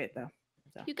to enjoy it, though.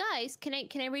 So. You guys, can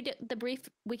I read the brief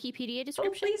Wikipedia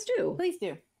description? Oh, please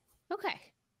do. Okay.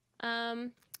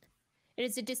 It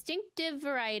is a distinctive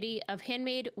variety of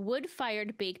handmade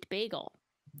wood-fired baked bagel.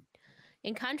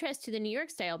 In contrast to the New York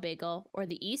style bagel or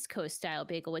the East Coast style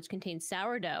bagel, which contains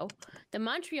sourdough, the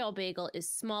Montreal bagel is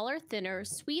smaller, thinner,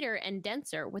 sweeter, and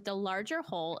denser with a larger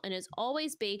hole and is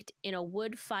always baked in a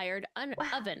wood-fired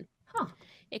oven. Huh.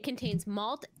 It contains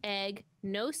malt, egg,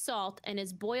 no salt, and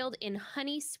is boiled in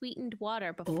honey-sweetened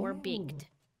water before baked.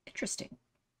 Interesting.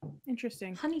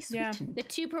 Honey sweetened. Yeah. The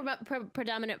two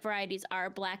predominant varieties are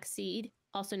black seed,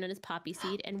 also known as poppy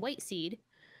seed, and white seed,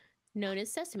 known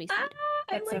as sesame seed.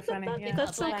 That's so funny. Yeah.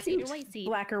 That's so black seed or white seed.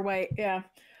 Black or white. Yeah.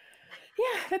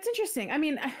 Yeah, that's interesting. I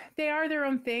mean, they are their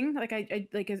own thing. Like I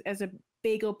like as a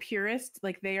bagel purist,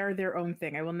 like they are their own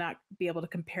thing. I will not be able to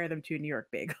compare them to a New York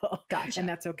bagel. Gotcha. And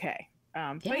that's okay.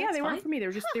 But yeah, they weren't for me.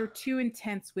 They were too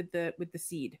intense with the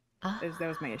seed. That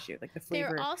was my issue. Like the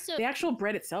flavor. The actual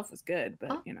bread itself was good,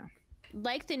 but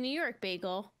like the New York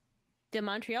bagel, the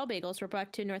Montreal bagels were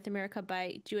brought to North America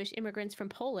by Jewish immigrants from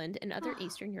Poland and other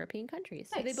Eastern European countries.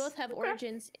 Nice. So they both have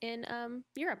origins in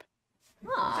Europe.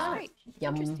 Oh, right.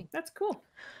 Yum. Interesting. That's cool.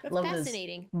 That's Love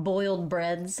fascinating. Boiled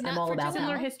breads. Not I'm all about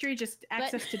similar that. history, just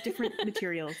access to different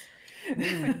materials.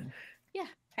 Yeah.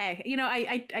 Hey,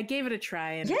 I gave it a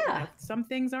try, and some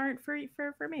things aren't for me.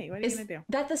 What are you gonna do?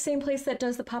 That the same place that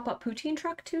does the pop-up poutine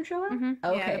truck too, Joa? Mm-hmm.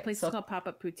 Okay, yeah, the place is called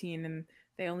Pop-Up Poutine, and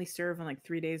they only serve on like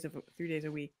 3 days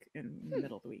a week in the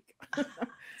middle of the week.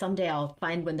 Someday I'll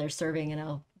find when they're serving, and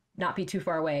I'll not be too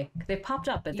far away. They've popped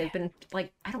up, but they've been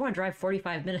like, I don't want to drive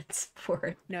 45 minutes for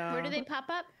it. No. Where do they pop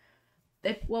up?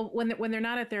 Well, when they're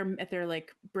not at their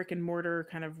like brick and mortar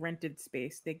kind of rented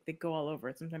space, they go all over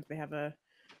it. Sometimes they have a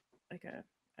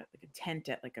tent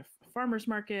at like a farmer's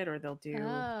market, or they'll do.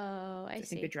 Oh, I see.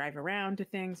 think they drive around to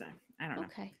things. I don't know.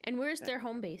 Okay, and where's their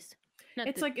home base?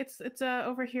 It's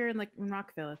over here in like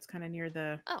Rockville. It's kind of near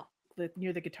the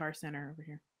near the Guitar Center over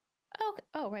here.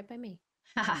 Oh, right by me.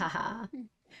 Ha ha ha.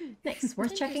 Nice.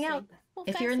 Worth checking out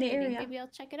if you're in the area. Maybe I'll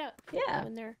check it out. Yeah,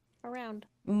 when they're around.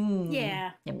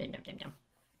 Yeah. Yum, yum, yum, yum, yum.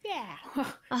 Yeah.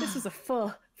 This is a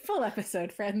full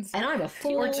episode, friends. And I'm a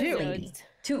full or two episodes.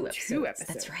 Two episodes. 2 episodes.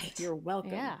 That's right. You're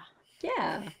welcome. Yeah.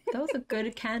 That was a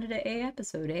good Canada A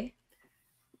episode, eh?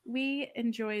 We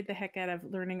enjoyed the heck out of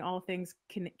learning all things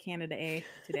Canada A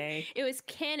today. It was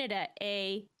Canada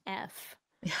AF.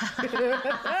 Yes, it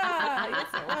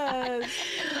was.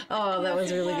 Oh, that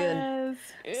was really good.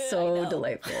 So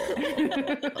delightful.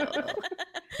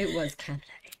 It was Canada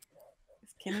A.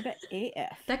 It's Canada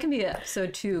AF. That can be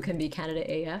episode 2. Can be Canada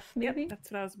AF. Maybe. Yep,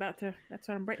 that's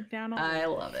what I'm writing down. I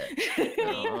love it.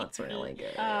 Oh, that's really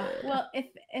good. Well,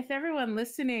 if everyone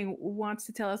listening wants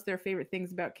to tell us their favorite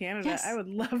things about Canada, I would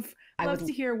love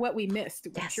to hear what we missed.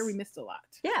 I'm sure we missed a lot.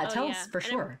 Yeah, tell us for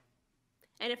sure.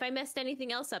 And if I messed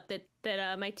anything else up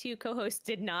that my 2 co-hosts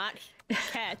did not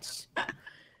catch,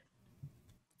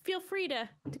 feel free to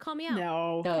call me out.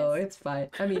 No, it's fine.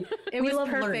 I mean, we love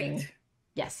perfect. Learning.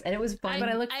 Yes, and it was fun. But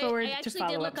I look forward to follow-ups. I actually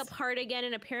did look up Heart again,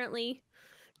 and apparently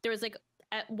there was like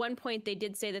at one point they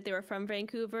did say that they were from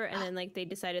Vancouver, and then like they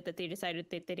decided that they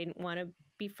didn't want to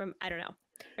be from, I don't know.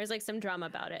 There's like some drama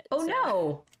about it. Oh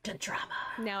no, the drama.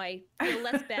 Now I feel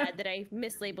less bad that I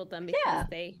mislabeled them because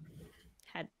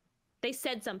they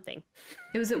said something.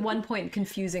 It was at one point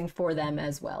confusing for them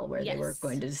as well, where they were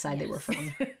going to decide they were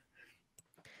from.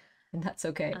 And that's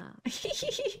okay.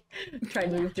 Try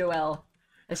and move Joelle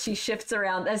as she shifts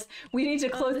around. As we need to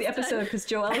close the episode because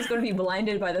Joelle is going to be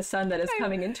blinded by the sun that is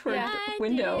coming into her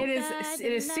window. It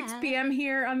is 6 p.m.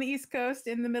 here on the East Coast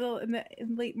in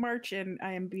late March, and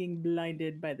I am being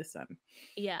blinded by the sun.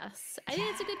 Yes, I think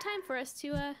it's a good time for us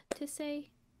to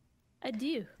say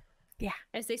adieu. Yeah,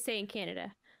 as they say in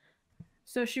Canada.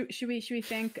 So should we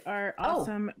thank our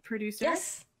awesome producer?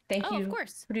 Yes, thank you. Of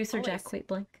course, producer always. Jack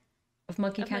Waitblank. Of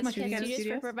Monkey Cat Studios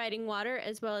for providing water,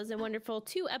 as well as a wonderful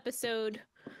 2-episode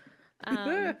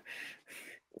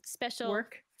special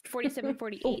work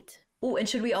 4748. Oh, and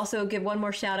should we also give one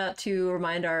more shout out to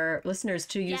remind our listeners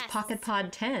to use PocketPod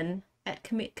 10 at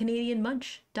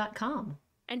CanadianMunch.com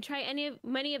and try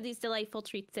many of these delightful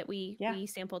treats that we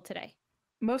sampled today.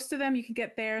 Most of them you can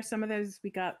get there. Some of those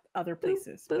we got other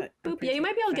places. Boop, boop. Yeah, you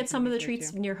might be able to get some of the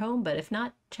treats in your home, but if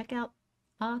not, check out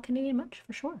Canadian Munch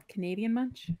for sure. Canadian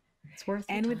Munch. It's worth it.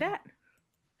 And with that,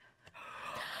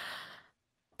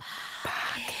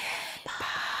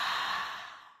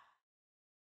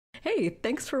 hey,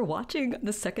 thanks for watching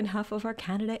the second half of our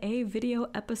Canada A video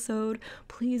episode.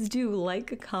 Please do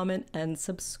like, comment, and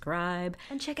subscribe.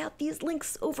 And check out these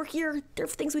links over here. There are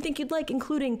things we think you'd like,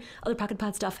 including other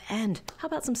PocketPod stuff. And how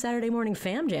about some Saturday morning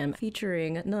Fam Jam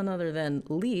featuring none other than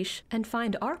Leash? And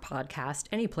find our podcast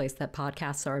any place that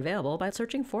podcasts are available by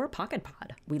searching for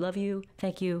PocketPod. We love you.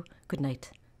 Thank you. Good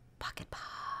night.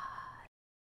 PocketPod.